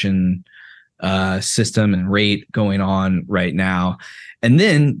incarceration system and rate going on right now. And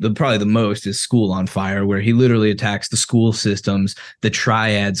then probably the most is School on Fire, where he literally attacks the school systems, the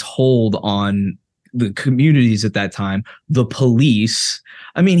triads hold on the communities at that time, the police.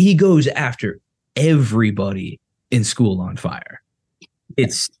 I mean, he goes after everybody in School on Fire.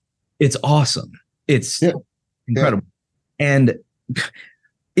 It's awesome. It's incredible. Yeah. And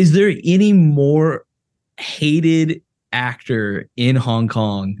is there any more hated actor in Hong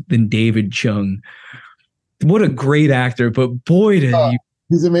Kong than David Chung? What a great actor, but boy,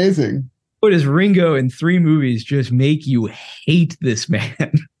 he's amazing. Boy, does Ringo in 3 movies just make you hate this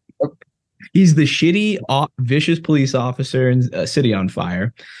man. He's the shitty, vicious police officer in City on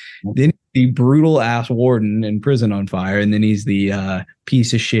Fire. Then the brutal ass warden in Prison on Fire. And then he's the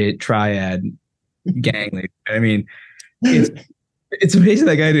piece of shit triad gang leader. I mean, it's amazing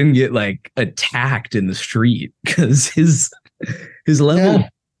that guy didn't get like attacked in the street, because his level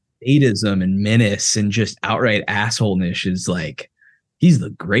sadism and menace and just outright assholeness is like he's the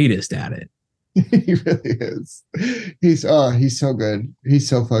greatest at it. He really is. He's so good. He's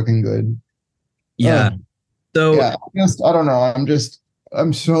so fucking good. Yeah. So yeah, I don't know.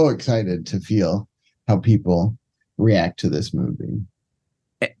 I'm so excited to feel how people react to this movie.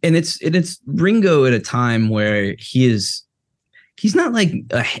 And it's Ringo at a time where he's not like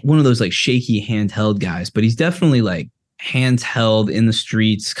one of those like shaky handheld guys, but he's definitely like handheld in the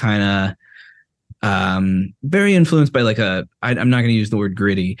streets, kind of very influenced by like I'm not going to use the word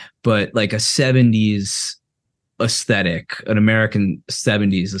gritty, but like a 70s aesthetic, an American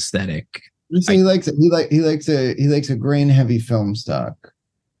 70s aesthetic. So he likes a grain heavy film stock.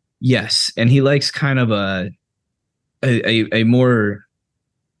 Yes, and he likes kind of a more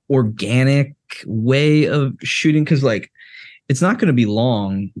organic way of shooting, because like it's not going to be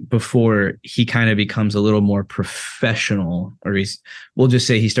long before he kind of becomes a little more professional, or we'll just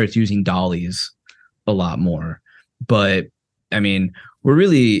say he starts using dollies a lot more. But I mean,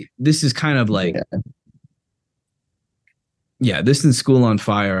 this is kind of like, this and School on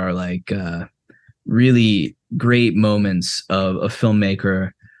Fire are like really great moments of a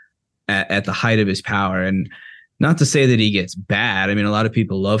filmmaker at the height of his power. And not to say that he gets bad. I mean, a lot of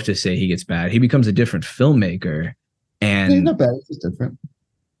people love to say he gets bad. He becomes a different filmmaker. And he's not bad. He's just different.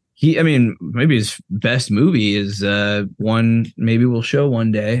 Maybe his best movie is one maybe we'll show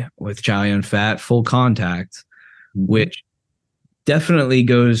one day with Chow Yun-fat, Full Contact, which definitely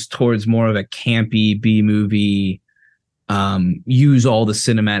goes towards more of a campy B movie, use all the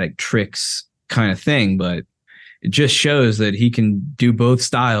cinematic tricks kind of thing, but it just shows that he can do both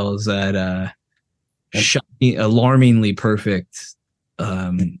styles at alarmingly perfect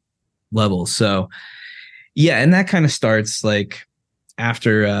level. So yeah, and that kind of starts like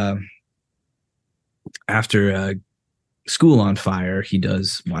after School on Fire. He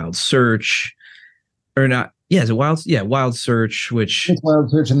does Wild Search, or not? Yeah, is it Wild Search, which it's Wild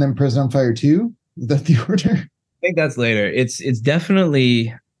Search, and then Prison on Fire 2. Is that the order? I think that's later. It's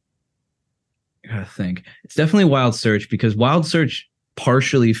definitely, I gotta think. It's definitely Wild Search, because Wild Search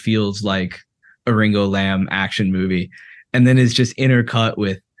partially feels like a Ringo Lam action movie, and then is just intercut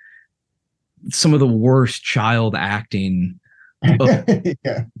with some of the worst child acting.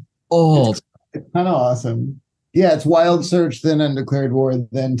 Yeah. Oh, it's kind of awesome. Yeah, it's Wild Search, then Undeclared War,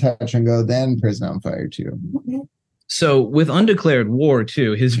 then Touch and Go, then Prison on Fire 2. So with Undeclared War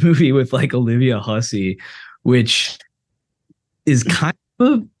too, his movie with like Olivia Hussey, which is kind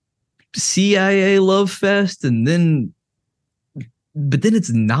of a CIA love fest, but then it's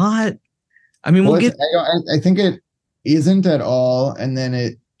not. I mean, I think it isn't at all, and then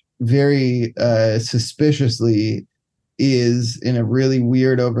it very suspiciously is in a really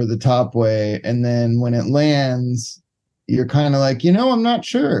weird, over the top way, and then when it lands, you're kind of like, I'm not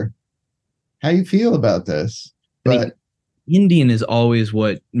sure how you feel about this, but Indian is always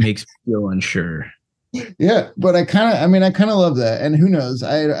what makes me feel unsure. Yeah, but I kind of love that, and who knows?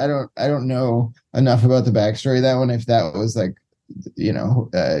 I don't know enough about the backstory of that one, if that was like,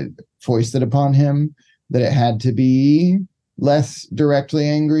 foisted upon him, that it had to be less directly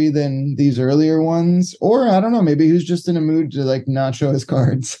angry than these earlier ones, or I don't know, maybe he was just in a mood to like not show his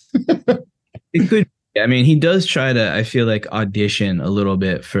cards. It could. I mean, he does try to, I feel like, audition a little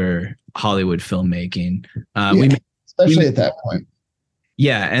bit for Hollywood filmmaking. Especially at that point.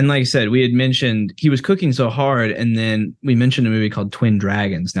 Yeah, and like I said, we had mentioned he was cooking so hard, and then we mentioned a movie called Twin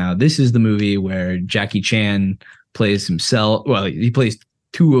Dragons. Now, this is the movie where Jackie Chan plays himself. Well, he plays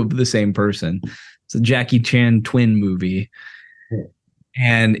two of the same person. It's a Jackie Chan twin movie. Yeah.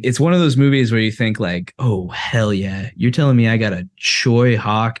 And it's one of those movies where you think like, oh, hell yeah. You're telling me I got a Choi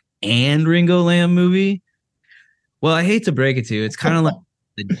Hawk and Ringo Lam movie? Well, I hate to break it to you. It's kind of like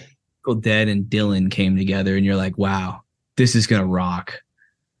the Grateful Dead and Dylan came together, and you're like, wow, this is going to rock.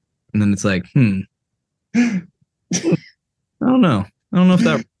 And then it's like, I don't know. I don't know if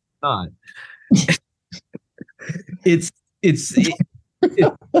that not. It's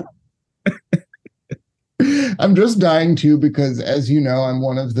I'm just dying too, because as you know, I'm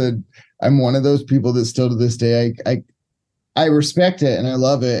one of those people that still to this day, I respect it and I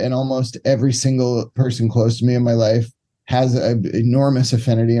love it. And almost every single person close to me in my life has an enormous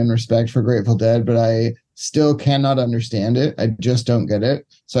affinity and respect for Grateful Dead, but I still cannot understand it. I just don't get it.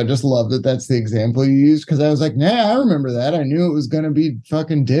 So I just love that that's the example you used, because I was like, nah, I remember that. I knew it was going to be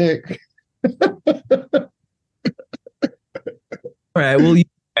fucking Dick. All right,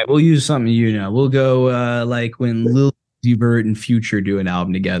 we'll use something, We'll go like when Lil Uzi Vert and Future do an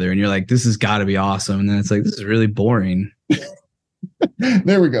album together, and you're like, this has got to be awesome. And then it's like, this is really boring.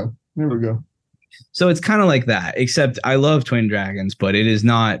 There we go. So it's kind of like that, except I love Twin Dragons, but it is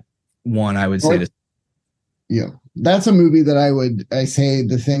not one I would say to. Yeah, that's a movie that I say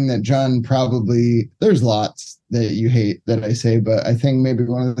the thing that John probably, there's lots that you hate that I say, but I think maybe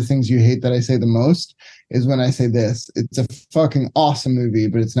one of the things you hate that I say the most is when I say this. It's a fucking awesome movie,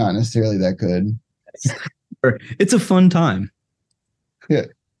 but it's not necessarily that good. It's a fun time. Yeah.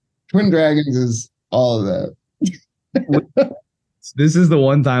 Twin Dragons is all of that. This is the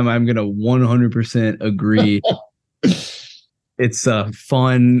one time I'm going to 100% agree. It's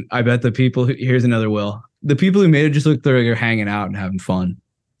fun. I bet the people here's another Will. The people who made it just look like they're hanging out and having fun.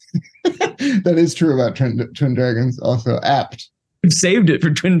 That is true about Twin Dragons. Also apt. You saved it for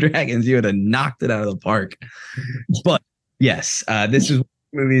Twin Dragons. You would have knocked it out of the park. But yes, this is one of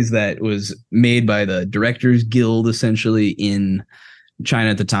the movies that was made by the Directors Guild essentially in China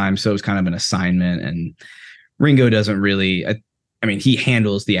at the time. So it was kind of an assignment. And Ringo doesn't really, I mean, he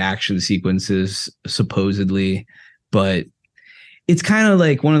handles the action sequences supposedly, but it's kind of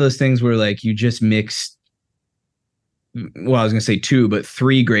like one of those things where like you just mixed, well, I was going to say two, but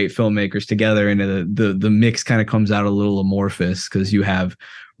three great filmmakers together, and the mix kind of comes out a little amorphous because you have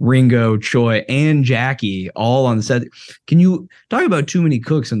Ringo, Choi, and Jackie all on the set. Can you talk about too many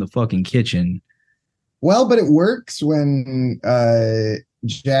cooks in the fucking kitchen? Well, but it works when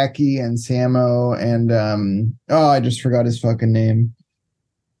Jackie and Samo and I just forgot his fucking name.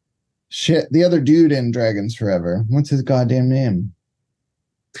 Shit, the other dude in Dragons Forever. What's his goddamn name?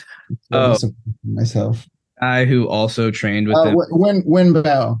 Oh, myself. Guy who also trained with them. Wen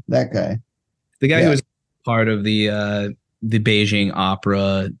Bao, that guy. The guy who was part of the Beijing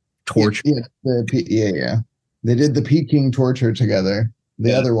opera torture. Yeah. They did the Peking torture together.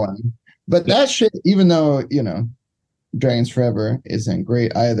 The other one. But that shit, even though, Dragons Forever isn't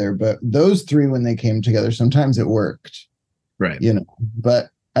great either, but those three, when they came together, sometimes it worked. Right. But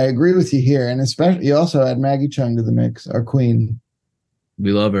I agree with you here. And especially, you also add Maggie Chung to the mix, our queen.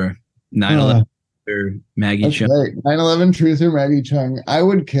 We love her. 9/11 or Maggie Chung. Right. 9/11 Truther, Maggie Chung. I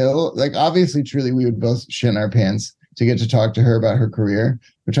would kill, obviously, truly, we would both shit in our pants to get to talk to her about her career,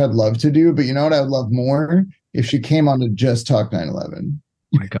 which I'd love to do. But you know what I would love more? If she came on to just talk 9/11.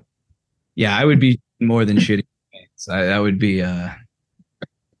 Oh my God. Yeah, I would be more than shitty. That would be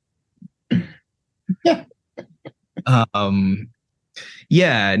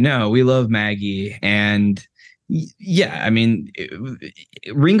yeah, no, we love Maggie. And yeah, I mean,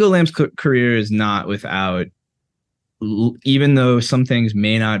 Ringo Lam's career is not without, even though some things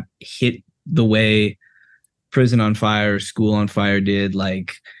may not hit the way Prison on Fire or School on Fire did,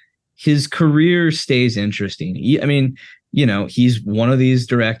 like his career stays interesting. I mean, he's one of these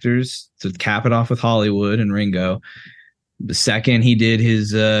directors to cap it off with Hollywood and Ringo. The second he did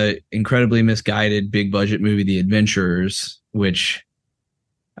his incredibly misguided big budget movie, The Adventurers, which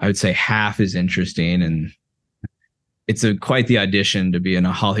I would say half is interesting. And it's quite the audition to be in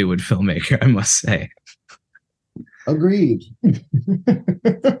a Hollywood filmmaker, I must say. Agreed.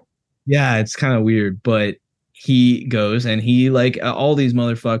 Yeah, it's kind of weird, but he goes and he, like all these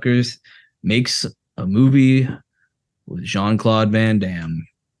motherfuckers, makes a movie with Jean-Claude Van Damme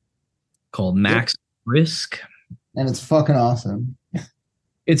called Max Risk. And it's fucking awesome.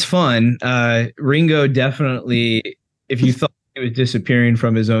 It's fun. Ringo definitely, if you thought he was disappearing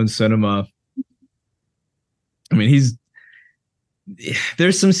from his own cinema, I mean,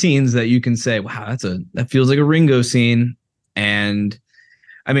 there's some scenes that you can say, wow, that feels like a Ringo scene. And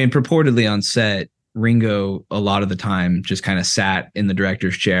I mean, purportedly on set, Ringo a lot of the time just kind of sat in the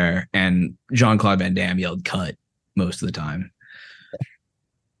director's chair and Jean-Claude Van Damme yelled cut most of the time.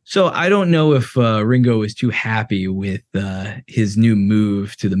 So I don't know if Ringo was too happy with his new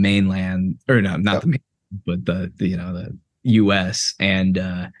move to the mainland, or no, not the mainland, but the US. And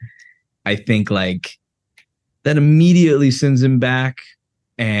I think like that immediately sends him back,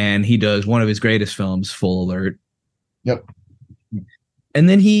 and he does one of his greatest films, Full Alert. Yep. And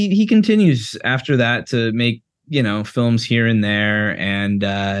then he continues after that to make, films here and there,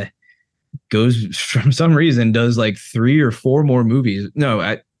 and goes, from some reason, does like 3 or 4 more movies.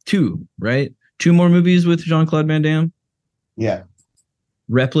 No, 2, right? 2 more movies with Jean-Claude Van Damme. Yeah.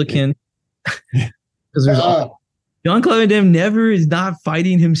 Replicant. Because there's Jean-Claude Van Damme never is not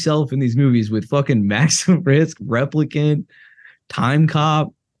fighting himself in these movies with fucking Maximum Risk, Replicant, Time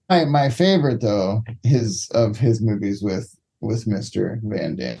Cop. My favorite though of his movies with Mr.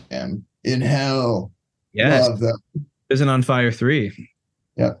 Van Damme, In Hell. Yes. Love that. Prison on Fire 3.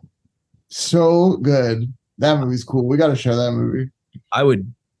 Yep. So good. That movie's cool. We got to show that movie. I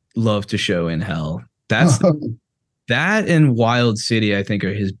would love to show In Hell. That's that and Wild City, I think,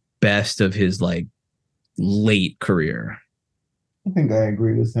 are his best of his like late career. I think I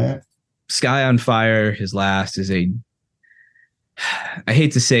agree with that. Sky on Fire, his last, is I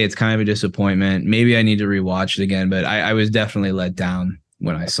hate to say it's kind of a disappointment. Maybe I need to rewatch it again, but I was definitely let down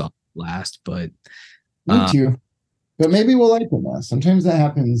when I saw it last. But Me too. But maybe we'll like it now. Sometimes that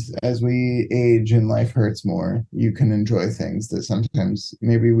happens as we age and life hurts more. You can enjoy things that sometimes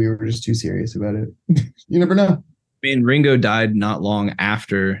maybe we were just too serious about it. You never know. I mean, Ringo died not long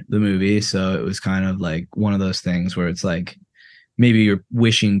after the movie, so it was kind of like one of those things where it's like maybe you're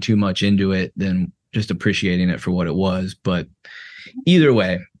wishing too much into it than just appreciating it for what it was. But either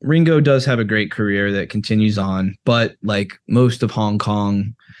way, Ringo does have a great career that continues on. But like most of Hong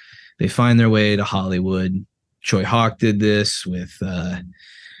Kong, they find their way to Hollywood. Choi Hawk did this with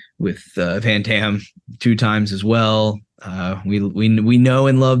Van Damme 2 times as well. We know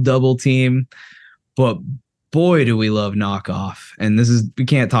and love Double Team, but boy, do we love Knockoff. And we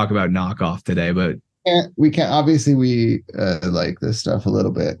can't talk about Knockoff today, but we can't. Obviously, we like this stuff a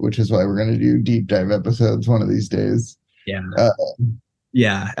little bit, which is why we're going to do deep dive episodes one of these days.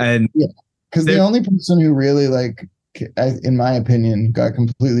 Yeah, and because the only person who really in my opinion, got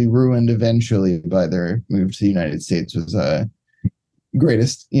completely ruined eventually by their move to the United States was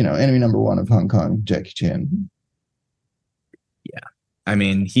greatest, enemy number one of Hong Kong, Jackie Chan. Yeah, I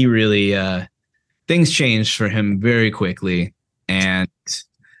mean, he really things changed for him very quickly, and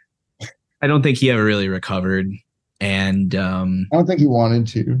I don't think he ever really recovered. And I don't think he wanted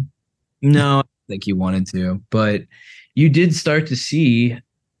to. No, I don't think he wanted to. But you did start to see,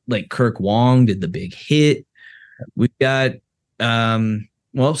 like, Kirk Wong did the big hit. We've got,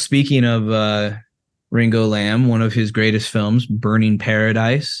 speaking of Ringo Lam, one of his greatest films, Burning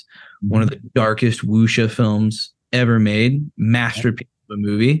Paradise, one of the darkest wuxia films ever made, masterpiece of a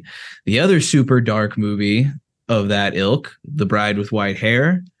movie. The other super dark movie of that ilk, The Bride with White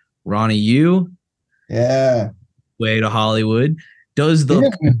Hair, Ronnie Yu, way to Hollywood,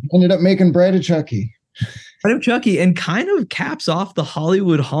 ended up making Bride of Chucky. Bride of Chucky, and kind of caps off the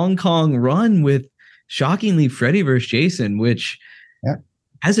Hollywood Hong Kong run with, shockingly, Freddy vs. Jason, which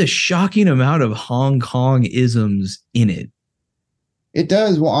has a shocking amount of Hong Kong isms in it. It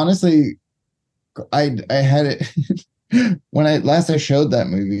does. Well, honestly, I had it when I showed that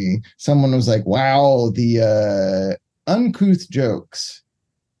movie. Someone was like, "Wow, the uncouth jokes,"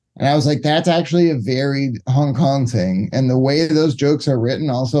 and I was like, "That's actually a very Hong Kong thing." And the way those jokes are written,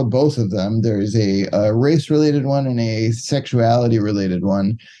 also both of them, there's a race-related one and a sexuality-related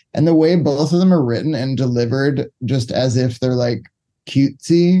one. And the way both of them are written and delivered, just as if they're like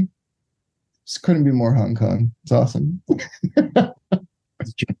cutesy, this couldn't be more Hong Kong. It's awesome.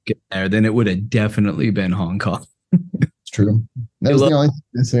 There, then it would have definitely been Hong Kong. It's true. That was the only thing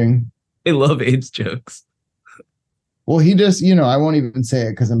missing. I love AIDS jokes. Well, he just, I won't even say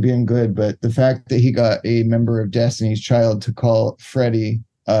it because I'm being good, but the fact that he got a member of Destiny's Child to call Freddie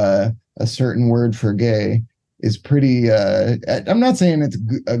a certain word for gay is pretty, I'm not saying it's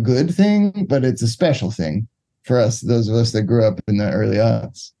a good thing, but it's a special thing for us, those of us that grew up in the early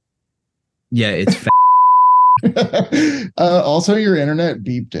aughts. Yeah, it's also, your internet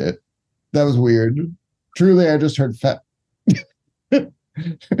beeped it. That was weird. Truly, I just heard fat.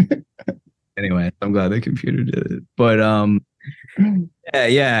 Anyway, I'm glad the computer did it. But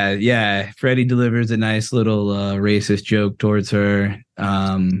yeah. Freddie delivers a nice little racist joke towards her.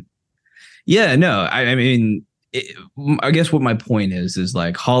 I mean, I guess what my point is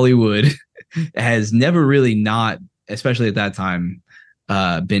like Hollywood has never really not, especially at that time,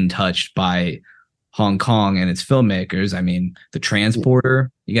 been touched by Hong Kong and its filmmakers. I mean, The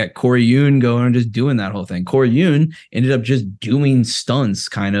Transporter, you got Corey Yuen going and just doing that whole thing. Corey Yuen ended up just doing stunts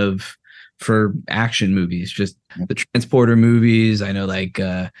kind of for action movies, just the Transporter movies. I know, like,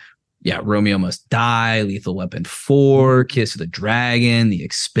 Romeo Must Die, Lethal Weapon 4, Kiss of the Dragon, The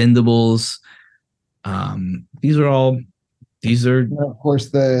Expendables. These are, of course,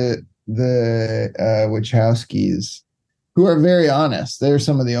 the Wachowskis, who are very honest. They're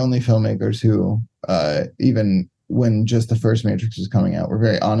some of the only filmmakers who, even when just the first Matrix was coming out, were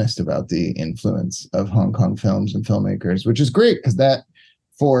very honest about the influence of Hong Kong films and filmmakers, which is great because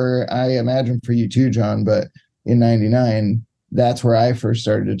I imagine for you too, John, but in '99, that's where I first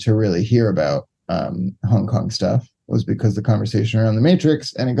started to really hear about Hong Kong stuff, was because the conversation around the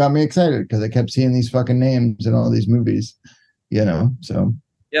Matrix, and it got me excited because I kept seeing these fucking names in all these movies, so.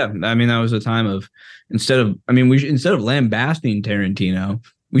 Yeah, I mean, that was a time of, instead of lambasting Tarantino,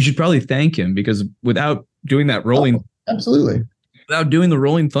 we should probably thank him, because without doing that without doing the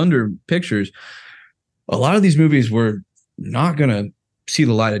Rolling Thunder pictures, a lot of these movies were not going to see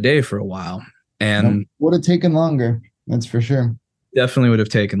the light of day for a while. And would have taken longer. That's for sure. Definitely would have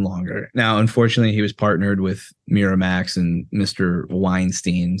taken longer. Now, unfortunately, he was partnered with Miramax and Mr.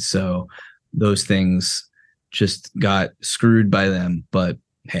 Weinstein. So those things just got screwed by them. But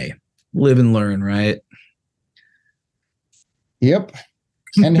hey, live and learn, right? Yep.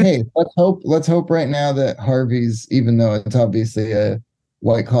 And hey, let's hope right now that Harvey's, even though it's obviously a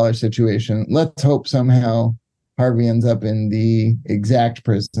white collar situation, let's hope somehow Harvey ends up in the exact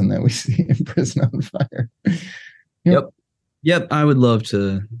prison that we see in Prison on Fire. Yep. I would love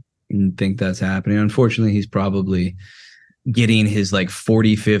to think that's happening. Unfortunately, he's probably getting his like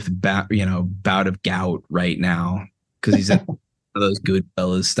 45th bout of gout right now because he's in one of those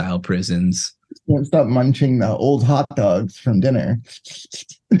Goodfellas style prisons. Can't stop munching the old hot dogs from dinner.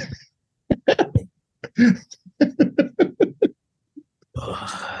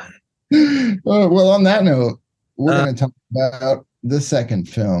 Well, on that note, we're going to talk about the second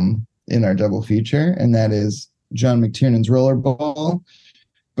film in our double feature, and that is John McTiernan's Rollerball.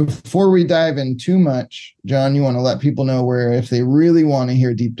 Before we dive in too much, John, you want to let people know where, if they really want to hear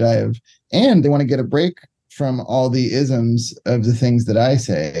a deep dive and they want to get a break from all the isms of the things that I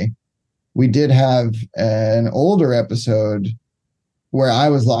say, we did have an older episode where I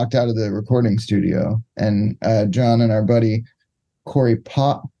was locked out of the recording studio, and John and our buddy Corey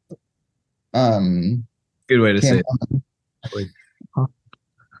Pop. Good way to say it.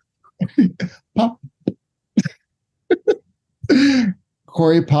 Pop.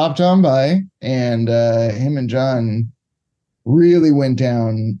 Corey popped on by, and him and John really went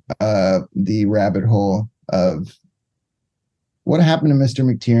down the rabbit hole of what happened to Mr.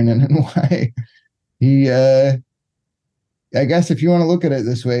 McTiernan and why he, I guess if you want to look at it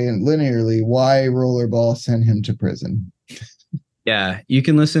this way and linearly, why Rollerball sent him to prison. Yeah, you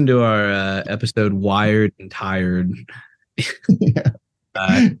can listen to our episode Wired and Tired. Yeah.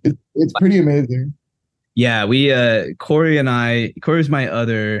 It's pretty amazing. Yeah, we Corey's my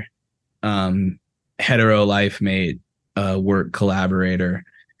other hetero life mate, work collaborator.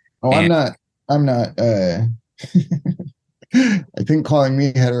 Oh, I'm not I think calling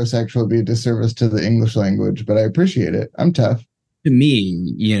me heterosexual would be a disservice to the English language, but I appreciate it. I'm tough. To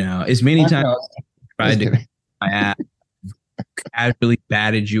me, as many times I tried to my ass, casually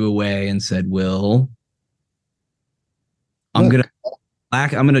batted you away and said, "Will, I'm gonna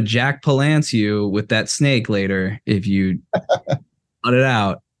Jack Palance you with that snake later if you cut it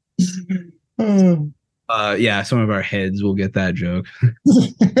out." Yeah, some of our heads will get that joke.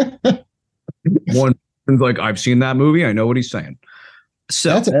 One like, I've seen that movie. I know what he's saying. So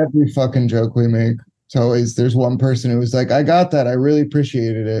that's every fucking joke we make. It's always there's one person who was like, I got that. I really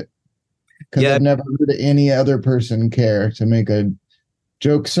appreciated it. Because I've never heard any other person care to make a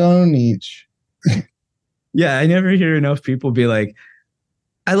joke so niche. Yeah, I never hear enough people be like,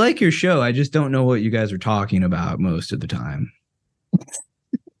 I like your show. I just don't know what you guys are talking about most of the time. It's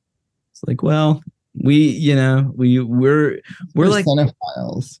like, well, we're like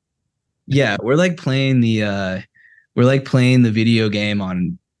cinephiles. Yeah, we're like playing the video game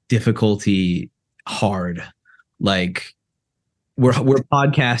on difficulty hard. Like we're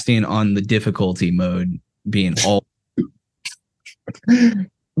podcasting on the difficulty mode being all.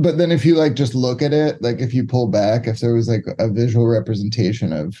 But then if you like just look at it, like if you pull back, if there was like a visual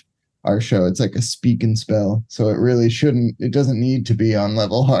representation of our show, it's like a speak and spell. So it doesn't need to be on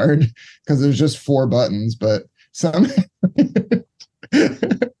level hard because there's just 4 buttons, but some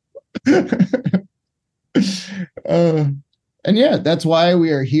and yeah, that's why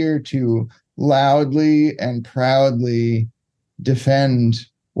we are here to loudly and proudly defend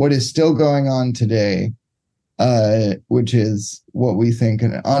what is still going on today, which is what we think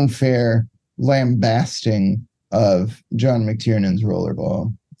an unfair lambasting of John McTiernan's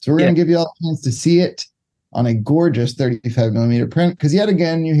Rollerball. So we're going to give you all a chance to see it on a gorgeous 35 millimeter print, because yet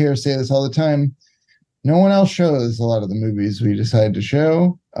again, you hear us say this all the time, no one else shows a lot of the movies we decide to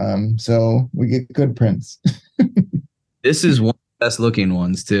show. So we get good prints. This is one of the best looking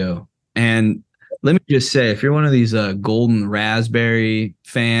ones too. And let me just say, if you're one of these golden raspberry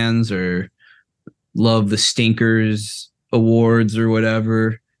fans or love the Stinkers awards or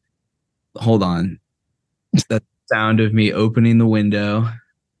whatever, hold on. That's the sound of me opening the window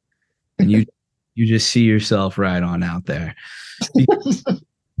and you just see yourself right on out there.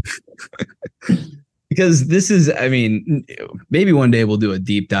 Because this is, I mean, maybe one day we'll do a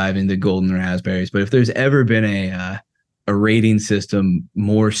deep dive into golden raspberries, but if there's ever been a rating system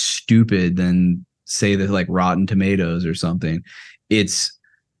more stupid than, say, the like Rotten Tomatoes or something, it's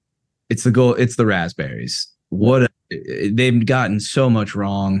the raspberries. They've gotten so much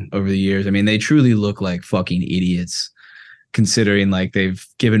wrong over the years. I mean, they truly look like fucking idiots, considering like they've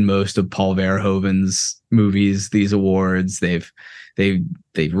given most of Paul Verhoeven's movies these awards. They've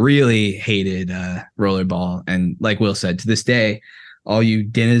really hated Rollerball, and like Will said, to this day, all you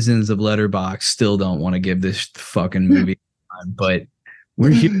denizens of Letterbox still don't want to give this fucking movie time, but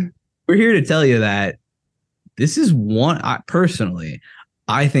we're here, we're here to tell you that this is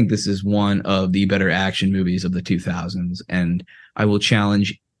I think this is one of the better action movies of the 2000s, and I will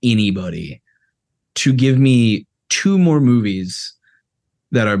challenge anybody to give me two more movies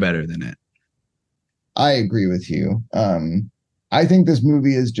that are better than it. I agree with you. I think this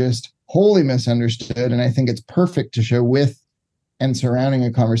movie is just wholly misunderstood, and I think it's perfect to show with and surrounding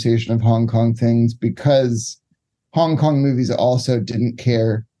a conversation of Hong Kong things, because Hong Kong movies also didn't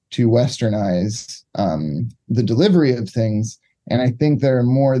care to westernize the delivery of things. And I think there are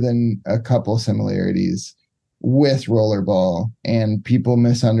more than a couple similarities with Rollerball and people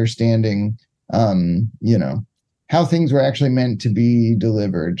misunderstanding, how things were actually meant to be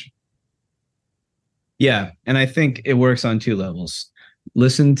delivered. Yeah, and I think it works on two levels.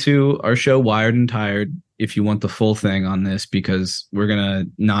 Listen to our show Wired and Tired if you want the full thing on this, because we're going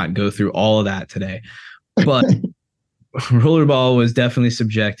to not go through all of that today. But Rollerball was definitely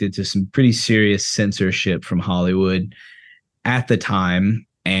subjected to some pretty serious censorship from Hollywood at the time.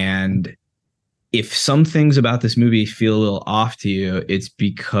 And if some things about this movie feel a little off to you, it's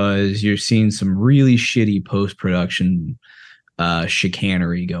because you're seeing some really shitty post-production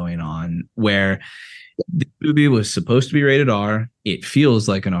chicanery going on, where the movie was supposed to be rated R. It feels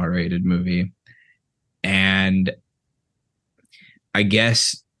like an R-rated movie. And I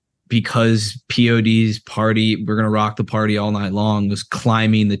guess because POD's party, we're going to rock the party all night long, was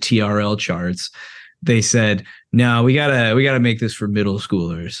climbing the TRL charts, they said, no, we gotta make this for middle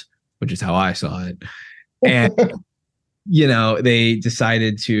schoolers, which is how I saw it. And, they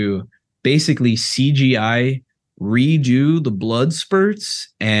decided to basically CGI redo the blood spurts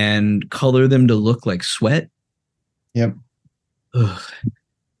and color them to look like sweat. Yep.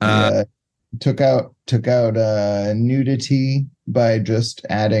 Took out nudity by just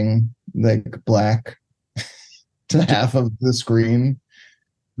adding like black to half of the screen.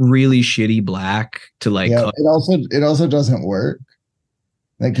 Really shitty black to like. Yeah, it also doesn't work.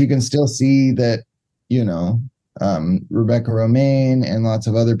 Like you can still see that, Rebecca Romaine and lots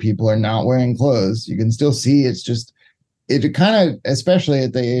of other people are not wearing clothes. You can still see it kind of, especially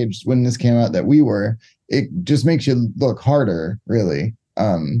at the age when this came out that we were, it just makes you look harder, really.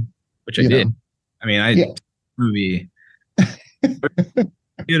 Which I did. I mean, movie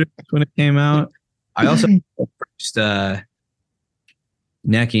when it came out. I also first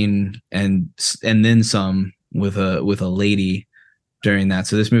necking and then some with a lady during that.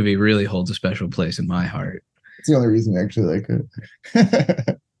 So this movie really holds a special place in my heart. It's the only reason I actually like it.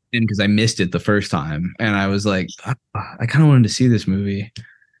 And because I missed it the first time, and I was like, I kind of wanted to see this movie.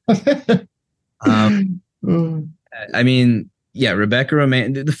 I mean, yeah, Rebecca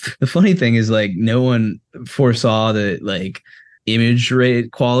Romaine. The funny thing is, like, no one foresaw that like image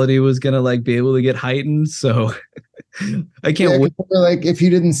rate quality was gonna like be able to get heightened. So I can't wait. Like, if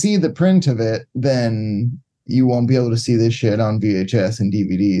you didn't see the print of it, then you won't be able to see this shit on VHS and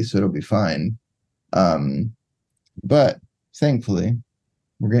DVD, so it'll be fine. But thankfully,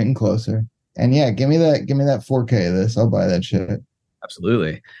 we're getting closer. And yeah, give me that 4K of this. I'll buy that shit.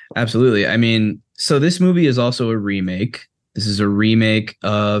 Absolutely. I mean, so this movie is also a remake. This is a remake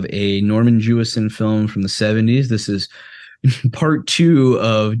of a Norman Jewison film from the 70s. This is part 2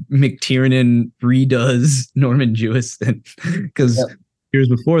 of McTiernan redoes Norman Jewison, because years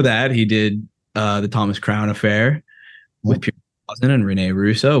before that he did the Thomas Crown Affair with Pierce Brosnan and Rene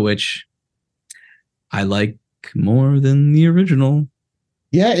Russo, which I like more than the original.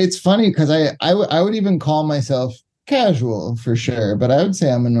 Yeah, it's funny because I would even call myself casual for sure, but I would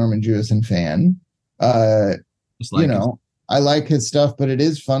say I'm a Norman Jewison fan. I like his stuff, but it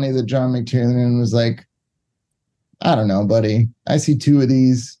is funny that John McTiernan was like, I don't know, buddy. I see 2 of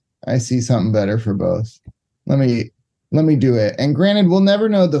these. I see something better for both. Let me do it. And granted, we'll never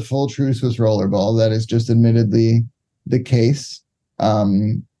know the full truth with Rollerball. That is just admittedly the case.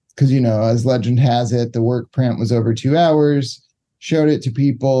 Because, as legend has it, the work print was over 2 hours, showed it to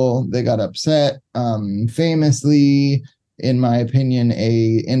people. They got upset. Famously, in my opinion,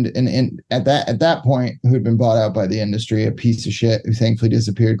 at that point, who had been bought out by the industry, a piece of shit who thankfully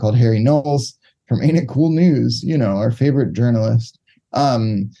disappeared, called Harry Knowles from Ain't It Cool News, our favorite journalist.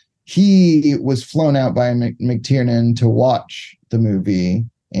 He was flown out by McTiernan to watch the movie.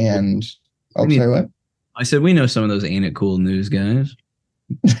 And sorry, what? I said, we know some of those Ain't It Cool News guys.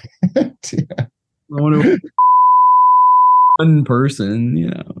 I wonder one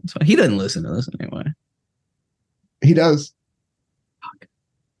person, so he doesn't listen to this anyway. He does.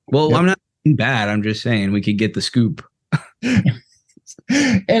 Well, yep. I'm not bad. I'm just saying we could get the scoop.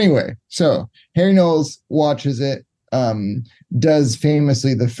 Anyway, so Harry Knowles watches it. does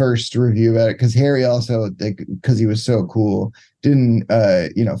famously the first review about it, because Harry also, because he was so cool, didn't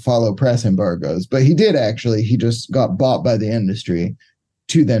follow press embargoes, but he did actually. He just got bought by the industry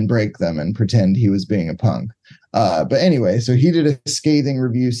to then break them and pretend he was being a punk. But anyway, so he did a scathing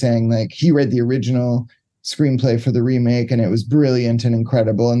review saying like he read the original screenplay for the remake and it was brilliant and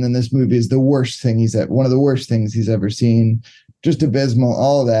incredible, and then this movie is the worst thing one of the worst things he's ever seen, just abysmal,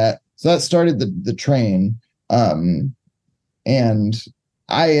 all of that. So that started the train, and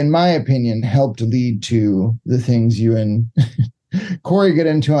I, in my opinion, helped lead to the things you and Corey get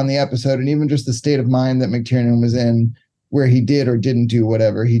into on the episode, and even just the state of mind that McTiernan was in, where he did or didn't do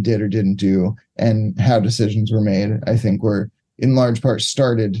whatever he did or didn't do, and how decisions were made, I think were in large part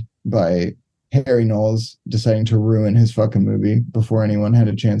started by Harry Knowles deciding to ruin his fucking movie before anyone had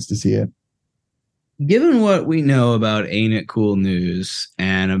a chance to see it. Given what we know about Ain't It Cool News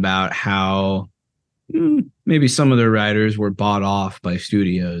and about how maybe some of their writers were bought off by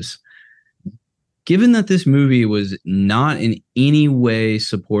studios, given that this movie was not in any way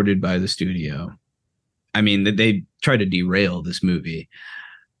supported by the studio, I mean, that they tried to derail this movie.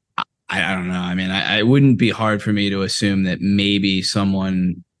 I don't know. I mean, it wouldn't be hard for me to assume that maybe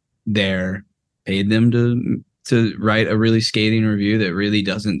someone there paid them to write a really scathing review that really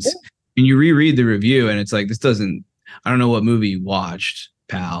doesn't. Yeah. And you reread the review and it's like, this doesn't. I don't know what movie you watched,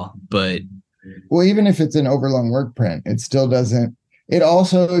 pal, but well, even if it's an overlong work print, it still doesn't. It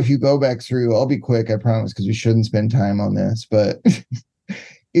also, if you go back through, I'll be quick, I promise, because we shouldn't spend time on this, but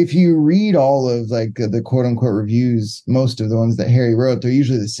if you read all of like the quote unquote reviews, most of the ones that Harry wrote, they're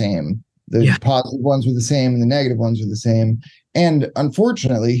usually the same. The positive ones were the same and the negative ones were the same. And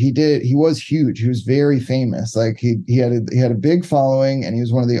unfortunately, he was huge. He was very famous. Like he had a big following, and he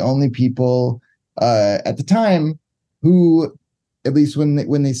was one of the only people at the time who, at least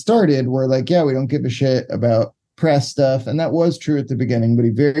when they started, were like, yeah, we don't give a shit about press stuff. And that was true at the beginning, but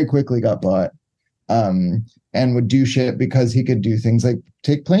he very quickly got bought. And would do shit because he could do things like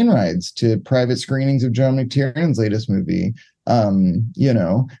take plane rides to private screenings of John McTiernan's latest movie,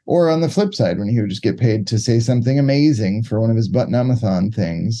 or on the flip side, when he would just get paid to say something amazing for one of his button-amathon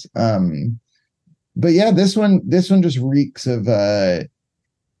things. But yeah, this one just reeks of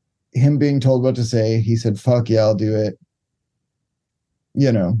him being told what to say. He said, fuck yeah, I'll do it.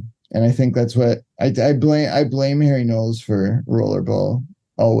 And I think that's what I blame Harry Knowles for Rollerball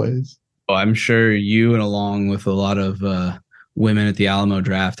always. Oh, I'm sure you, and along with a lot of women at the Alamo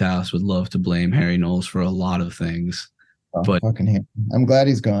Drafthouse, would love to blame Harry Knowles for a lot of things. Oh, but fucking him. I'm glad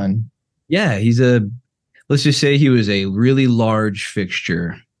he's gone. Yeah, let's just say he was a really large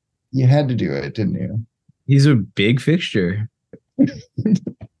fixture. You had to do it, didn't you? He's a big fixture. One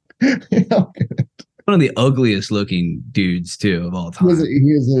of the ugliest looking dudes too of all time.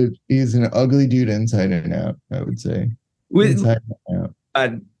 He's an ugly dude inside and out, I would say. Inside and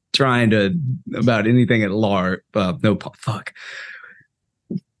out. Trying to about anything at large. No, fuck.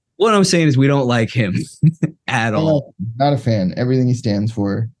 What I'm saying is we don't like him at all. Not a fan. Everything he stands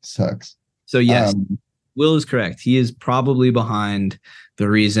for sucks. So yes, Will is correct. He is probably behind the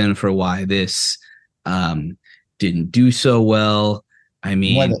reason for why this didn't do so well. I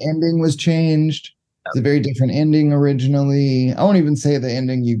mean, why the ending was changed. It's a very different ending originally. I won't even say the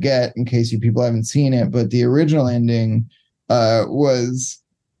ending you get in case you people haven't seen it, but the original ending was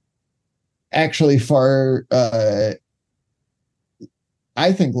actually far, I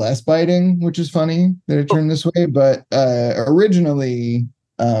think, less biting, which is funny that it turned this way. But originally,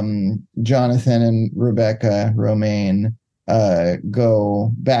 Jonathan and Rebecca Romaine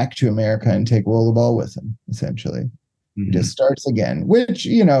go back to America and take Rollerball with them, essentially. Mm-hmm. Just starts again, which,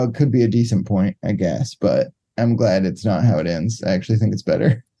 it could be a decent point, I guess, but I'm glad it's not how it ends. I actually think it's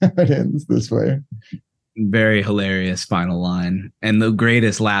better how it ends this way. Very hilarious final line and the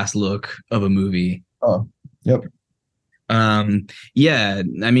greatest last look of a movie. Oh, yep. Yeah,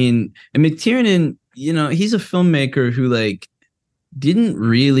 I mean, and McTiernan, he's a filmmaker who didn't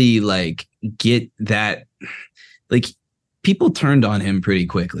really get that, people turned on him pretty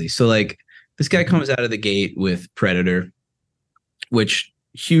quickly. So this guy comes out of the gate with Predator, which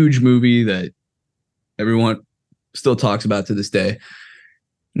huge movie that everyone still talks about to this day.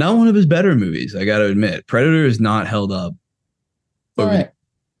 Not one of his better movies, I got to admit. Predator is not held up. Right.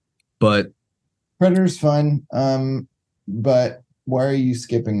 But Predator's fun. But why are you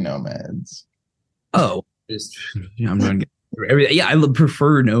skipping Nomads? Oh, I'm running everything. Yeah, I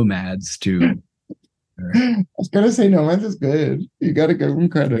prefer Nomads to. I was gonna say Nomads is good. You got to give him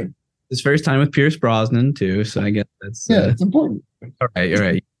credit. His first time with Pierce Brosnan too, so I guess that's it's important. All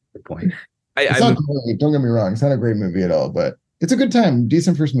right. Good point. It's not great, don't get me wrong. It's not a great movie at all, but it's a good time.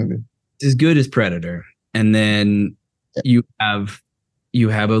 Decent first movie. It's as good as Predator, and then you have you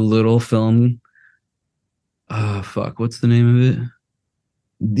have a little film. Oh fuck, what's the name of it?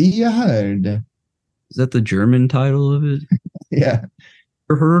 Die Hard. Is that the German title of it? Yeah.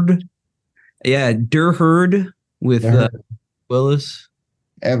 Der Herd? Yeah, Der Herd with Die Hard. Willis.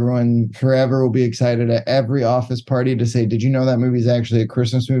 Everyone forever will be excited at every office party to say, did you know that movie is actually a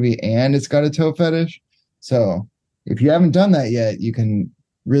Christmas movie and it's got a toe fetish? So if you haven't done that yet, you can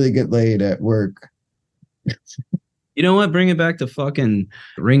really get laid at work. You know what? Bring it back to fucking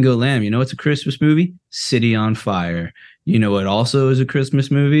Ringo Lamb. You know what's a Christmas movie? City on Fire. You know what also is a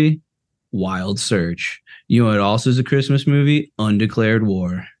Christmas movie? Wild Search. You know what also is a Christmas movie? Undeclared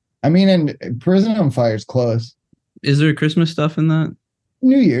War. I mean, and Prison on Fire is close. Is there Christmas stuff in that?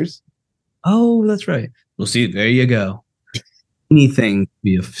 New Year's. Oh, that's right. Well, see, there you go. Anything to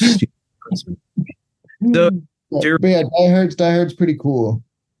be a stupid Christmas. So, But yeah, Die Hard's pretty cool.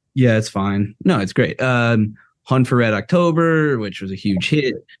 yeah, it's fine. No, it's great. Hunt for Red October, which was a huge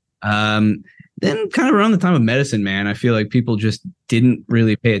hit. Then kind of around the time of Medicine Man, I feel like people just didn't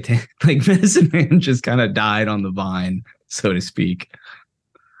really pay attention. Like Medicine Man just kind of died on the vine, so to speak.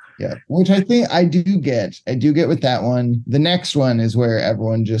 Yeah, which I think I do get. I do get with that one. The next one is where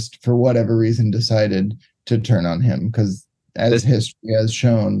everyone just, for whatever reason, decided to turn on him because, as history has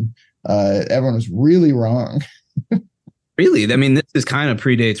shown, everyone was really wrong. Really, I mean, this is kind of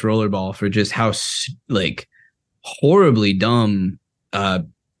predates Rollerball for just how like horribly dumb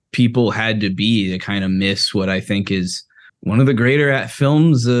people had to be to kind of miss what I think is one of the greater at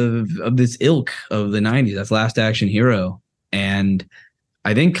films of this ilk of the 90s. That's Last Action Hero. And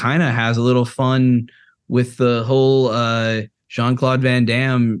I think kind of has a little fun with the whole Jean-Claude Van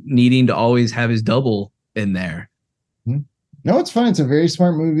Damme needing to always have his double in there. No, it's fun. It's a very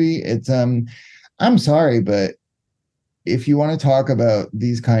smart movie. It's I'm sorry, but if you want to talk about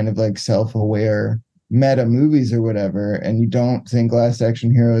these kind of like self-aware meta movies or whatever, and you don't think Last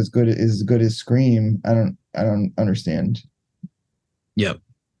Action Hero is as good as Scream, I don't understand. Yep.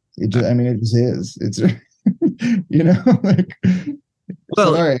 It just, I mean, it just is. It's like,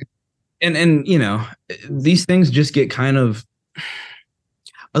 well, sorry. And you know, these things just get kind of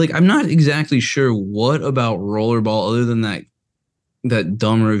like, I'm not exactly sure what about Rollerball other than that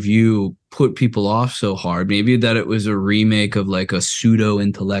dumb review put people off so hard. Maybe that it was a remake of like a pseudo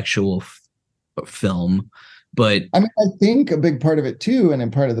intellectual film, but I mean, I think a big part of it too, and a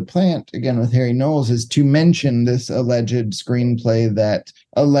part of the plant again with Harry Knowles, is to mention this alleged screenplay that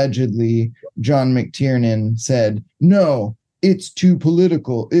allegedly John McTiernan said, no, it's too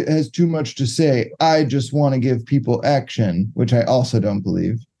political, it has too much to say, I just want to give people action, which I also don't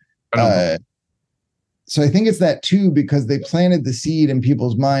believe. So I think it's that too, because they planted the seed in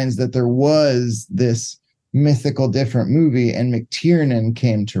people's minds that there was this mythical different movie, and McTiernan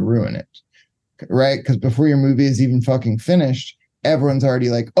came to ruin it. Right? Because before your movie is even fucking finished, everyone's already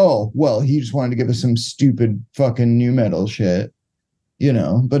like, oh, well, he just wanted to give us some stupid fucking new metal shit,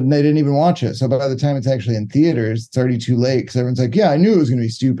 but they didn't even watch it. So by the time it's actually in theaters, it's already too late because everyone's like, yeah, I knew it was going to be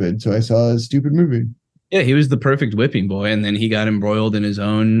stupid. So I saw a stupid movie. Yeah, he was the perfect whipping boy. And then he got embroiled in his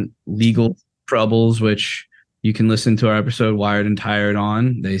own legal troubles, which you can listen to our episode Wired and Tired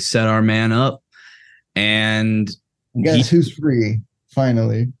on. They set our man up. And guess who's free?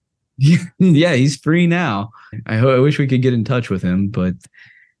 Finally. Yeah, he's free now. I wish we could get in touch with him, but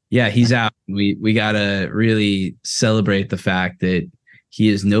yeah, he's out. We gotta really celebrate the fact that he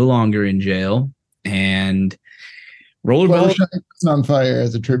is no longer in jail, and Rollerball on fire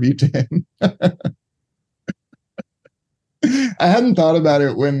as a tribute to him. I hadn't thought about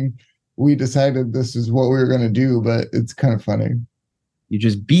it when we decided this is what we were going to do, but it's kind of funny. You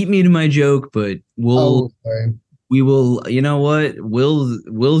just beat me to my joke, but we will, you know what?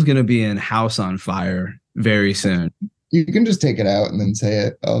 Will's gonna be in House on Fire very soon. You can just take it out and then say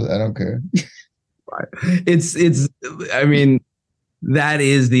it. Oh, I don't care. It's I mean, that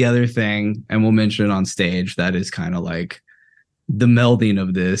is the other thing, and we'll mention it on stage. That is kind of like the melding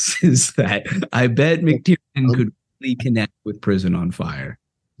of this is that I bet McTiernan could really connect with Prison on Fire.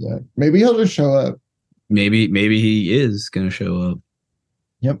 Yeah. Maybe he'll just show up. Maybe he is gonna show up.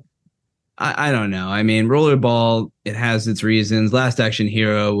 Yep. I don't know. I mean, Rollerball, it has its reasons. Last Action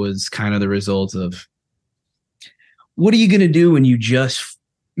Hero was kind of the result of what are you going to do when you just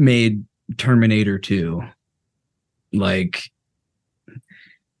made Terminator 2? Like,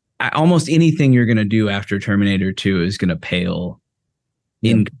 almost anything you're going to do after Terminator 2 is going to pale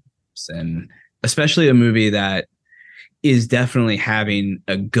in comparison, especially a movie that is definitely having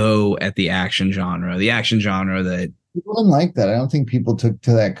a go at the action genre that people didn't like that. I don't think people took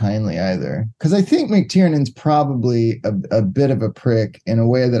to that kindly either. Because I think McTiernan's probably a bit of a prick in a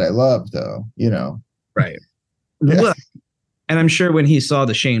way that I love, though, Right. Yeah. Well, and I'm sure when he saw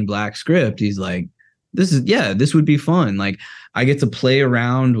the Shane Black script, he's like, this would be fun. Like, I get to play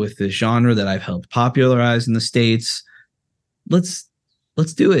around with this genre that I've helped popularize in the States. Let's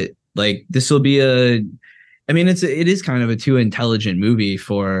do it. Like, this will be I mean, it is kind of a too intelligent movie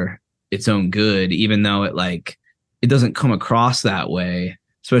for its own good, even though it doesn't come across that way,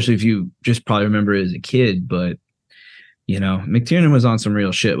 especially if you just probably remember it as a kid. But, McTiernan was on some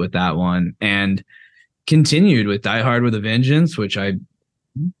real shit with that one, and continued with Die Hard with a Vengeance, which I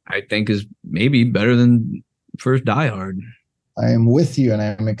think is maybe better than first Die Hard. I am with you, and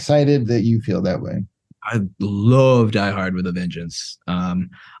I'm excited that you feel that way. I love Die Hard with a Vengeance.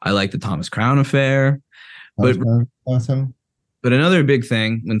 I like the Thomas Crown Affair. But awesome. But another big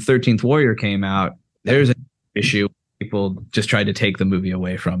thing, when 13th Warrior came out, there's an issue. People just tried to take the movie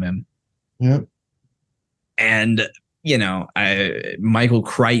away from him. Yep. And, Michael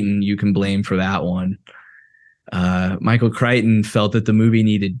Crichton, you can blame for that one. Michael Crichton felt that the movie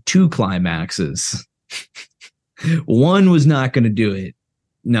needed 2 climaxes. One was not going to do it.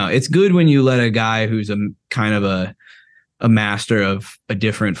 No, it's good when you let a guy who's a kind of a master of a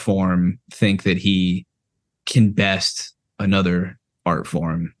different form think that he can best another art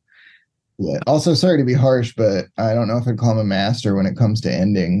form. Yeah. Also, sorry to be harsh, but I don't know if I'd call him a master when it comes to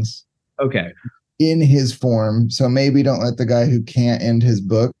endings. Okay. In his form. So maybe don't let the guy who can't end his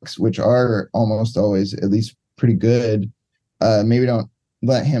books, which are almost always at least pretty good, maybe don't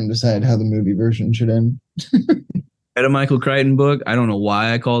let him decide how the movie version should end. At a Michael Crichton book, I don't know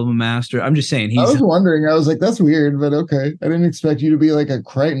why I called him a master. I'm just saying I was wondering. I was like, that's weird, but okay. I didn't expect you to be like a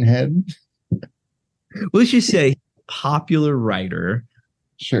Crichton head. Let's just say popular writer.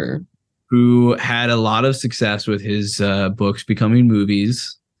 Sure. Who had a lot of success with his books becoming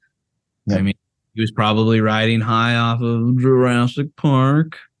movies. Yep. I mean, he was probably riding high off of Jurassic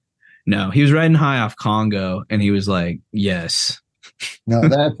Park. No, he was riding high off Congo, and he was like, yes. No,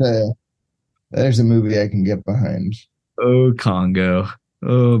 there's a movie I can get behind. Oh, Congo.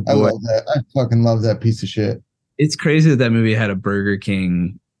 Oh, boy. I love that. I fucking love that piece of shit. It's crazy that movie had a Burger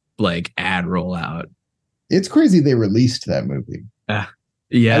King ad roll out. It's crazy they released that movie.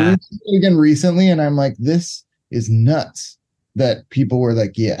 Yeah. I listened to it again recently, and I'm like, this is nuts that people were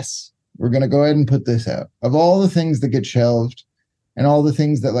like, yes, we're going to go ahead and put this out. Of all the things that get shelved and all the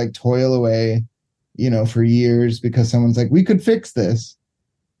things that toil away, for years because someone's like, we could fix this.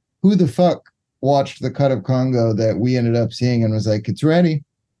 Who the fuck watched the cut of Congo that we ended up seeing and was like, it's ready.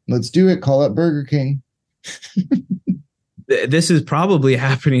 Let's do it. Call up Burger King. This is probably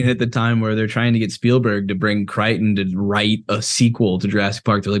happening at the time where they're trying to get Spielberg to bring Crichton to write a sequel to Jurassic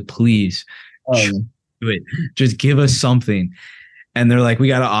Park. They're like, please do it. Just give us something. And they're like, we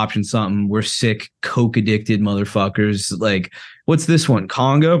got to option something. We're sick, coke addicted motherfuckers. Like, what's this one?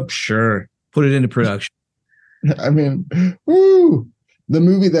 Congo? Sure. Put it into production. I mean, woo! The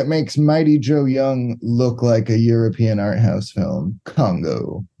movie that makes Mighty Joe Young look like a European art house film,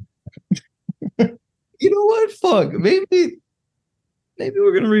 Congo. You know what? Fuck. Maybe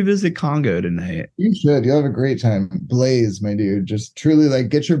we're gonna revisit Congo tonight. You should. You'll have a great time. Blaze, my dude. Just truly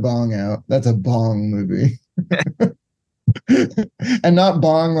get your bong out. That's a bong movie. And not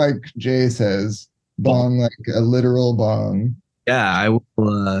bong like Jay says. Bong like a literal bong. Yeah, I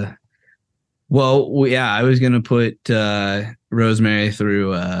will. I was gonna put Rosemary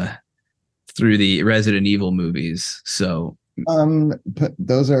through the Resident Evil movies. So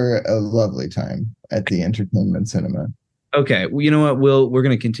those are a lovely time at the entertainment cinema. Okay, well, you know what? We're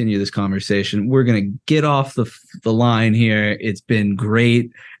going to continue this conversation. We're going to get off the line here. It's been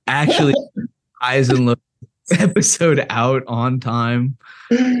great. Actually, Eyes and Look episode out on time.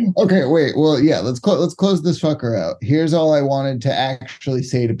 Okay, wait. Well, yeah, let's close this fucker out. Here's all I wanted to actually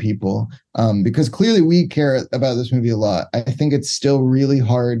say to people, because clearly we care about this movie a lot. I think it's still really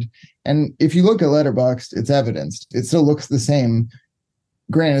hard. And if you look at Letterboxd, it's evidenced. It still looks the same.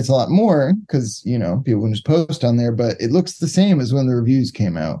 Granted, it's a lot more because, people can just post on there, but it looks the same as when the reviews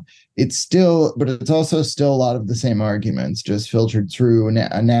came out. But it's also still a lot of the same arguments, just filtered through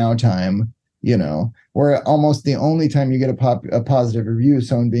a now time, where almost the only time you get a positive review is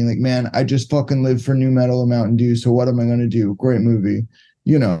someone being like, man, I just fucking live for new metal and Mountain Dew. So what am I going to do? Great movie.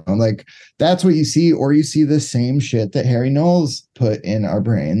 That's what you see, or you see the same shit that Harry Knowles put in our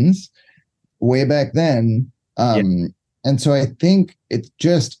brains way back then. And so I think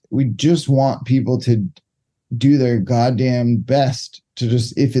we just want people to do their goddamn best to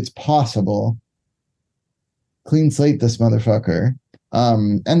just, if it's possible, clean slate this motherfucker.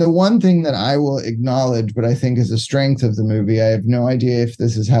 And the one thing that I will acknowledge, but I think is a strength of the movie, I have no idea if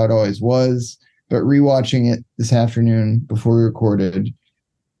this is how it always was, but rewatching it this afternoon before we recorded,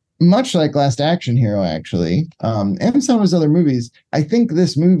 much like Last Action Hero, actually, and some of his other movies, I think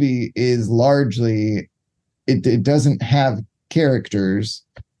this movie is largely, it doesn't have characters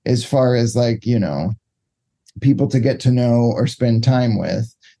as far as like, people to get to know or spend time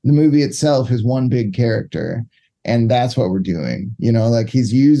with. The movie itself is one big character, and that's what we're doing. Like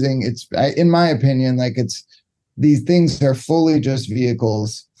he's using in my opinion, like these things are fully just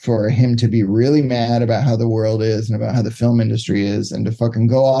vehicles for him to be really mad about how the world is and about how the film industry is and to fucking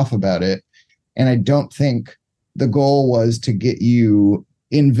go off about it. And I don't think the goal was to get you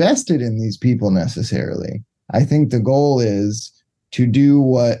invested in these people necessarily. I think the goal is to do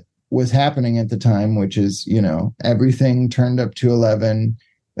what was happening at the time, which is, everything turned up to 11,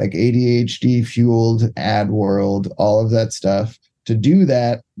 like ADHD fueled ad world, all of that stuff, to do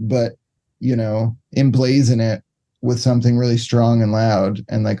that, but, emblazon it with something really strong and loud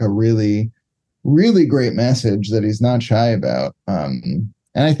and like a really, really great message that he's not shy about. And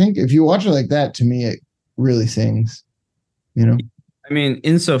I think if you watch it like that, to me, it really sings, I mean,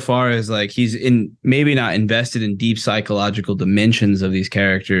 insofar as like he's maybe not invested in deep psychological dimensions of these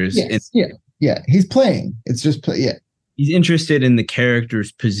characters. Yes, yeah. He's playing. It's just yeah. He's interested in the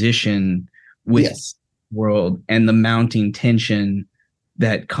character's position with the world and the mounting tension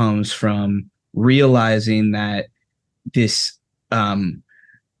that comes from realizing that this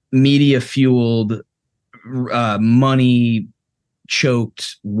media fueled, money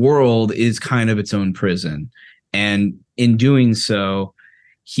choked world is kind of its own prison. And in doing so,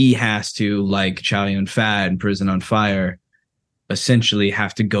 he has to, like Chow Yun-fat in Prison on Fire, essentially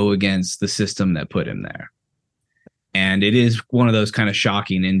have to go against the system that put him there. And it is one of those kind of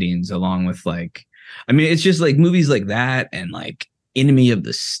shocking endings, along with it's just like movies like that and like Enemy of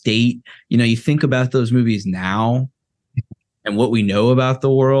the State. You think about those movies now and what we know about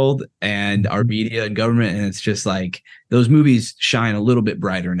the world and our media and government, and it's just like those movies shine a little bit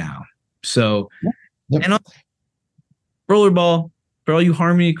brighter now. So, and Rollerball, for all you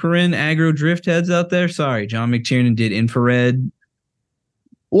Harmony Korine aggro drift heads out there, sorry, John McTiernan did Infrared.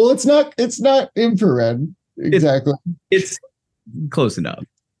 Well, it's not Infrared exactly. It's close enough,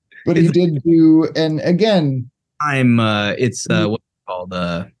 but he did do, and again, it's what's it called?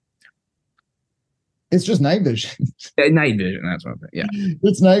 It's just night vision. Night vision. That's what I'm saying. Yeah.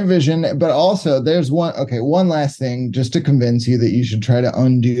 It's night vision. But also there's one last thing just to convince you that you should try to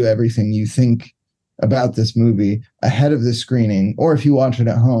undo everything you think about this movie ahead of the screening, or if you watch it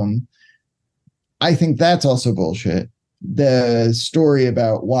at home. I think that's also bullshit. The story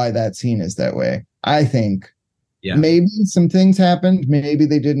about why that scene is that way. I think maybe some things happened. Maybe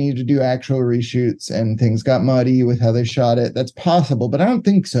they did need to do actual reshoots and things got muddy with how they shot it. That's possible, but I don't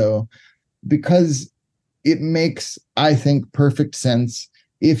think so, because it makes, I think, perfect sense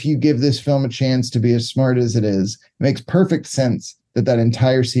if you give this film a chance to be as smart as it is. It makes perfect sense that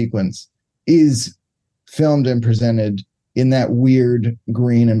entire sequence is filmed and presented in that weird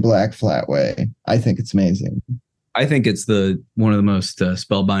green and black flat way. I think it's amazing. I think it's one of the most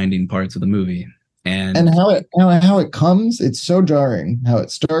spellbinding parts of the movie. And how it comes, it's so jarring how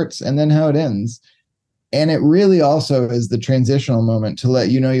it starts and then how it ends. And it really also is the transitional moment to let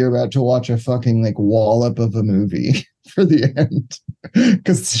you know you're about to watch a fucking like wallop of a movie for the end.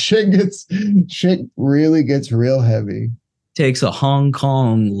 Because shit really gets real heavy. Takes a Hong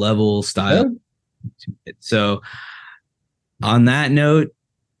Kong level style. Yeah. So on that note,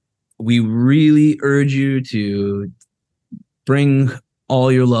 we really urge you to bring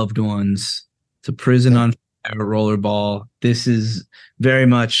all your loved ones to Prison on Fire, Rollerball. This is very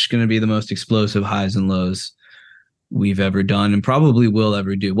much going to be the most explosive highs and lows we've ever done and probably will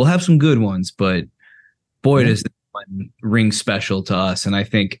ever do. We'll have some good ones, but boy, does this one ring special to us. And I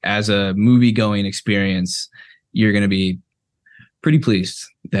think as a movie-going experience, you're going to be pretty pleased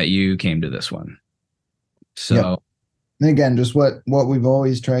that you came to this one. So, and again, just what we've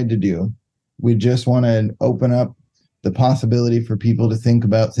always tried to do. We just want to open up the possibility for people to think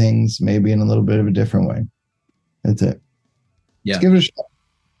about things maybe in a little bit of a different way. That's it. Yeah. Let's give it a shot.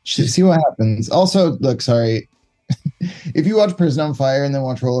 See what happens. Also, look, sorry. If you watch Prison on Fire and then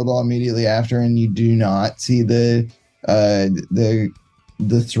watch Rollerball immediately after and you do not see the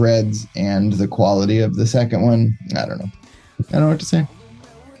threads and the quality of the second one, I don't know what to say.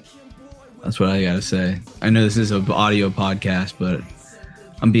 That's what I gotta say. I know this is an audio podcast, but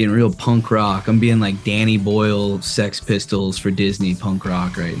I'm being real punk rock. I'm being like Danny Boyle, Sex Pistols for Disney punk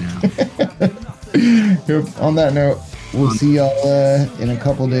rock right now. On that note, we'll see y'all in a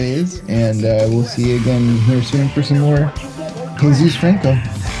couple days, and we'll see you again here soon for some more Jesus Franco.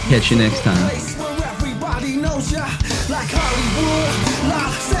 Catch you next time.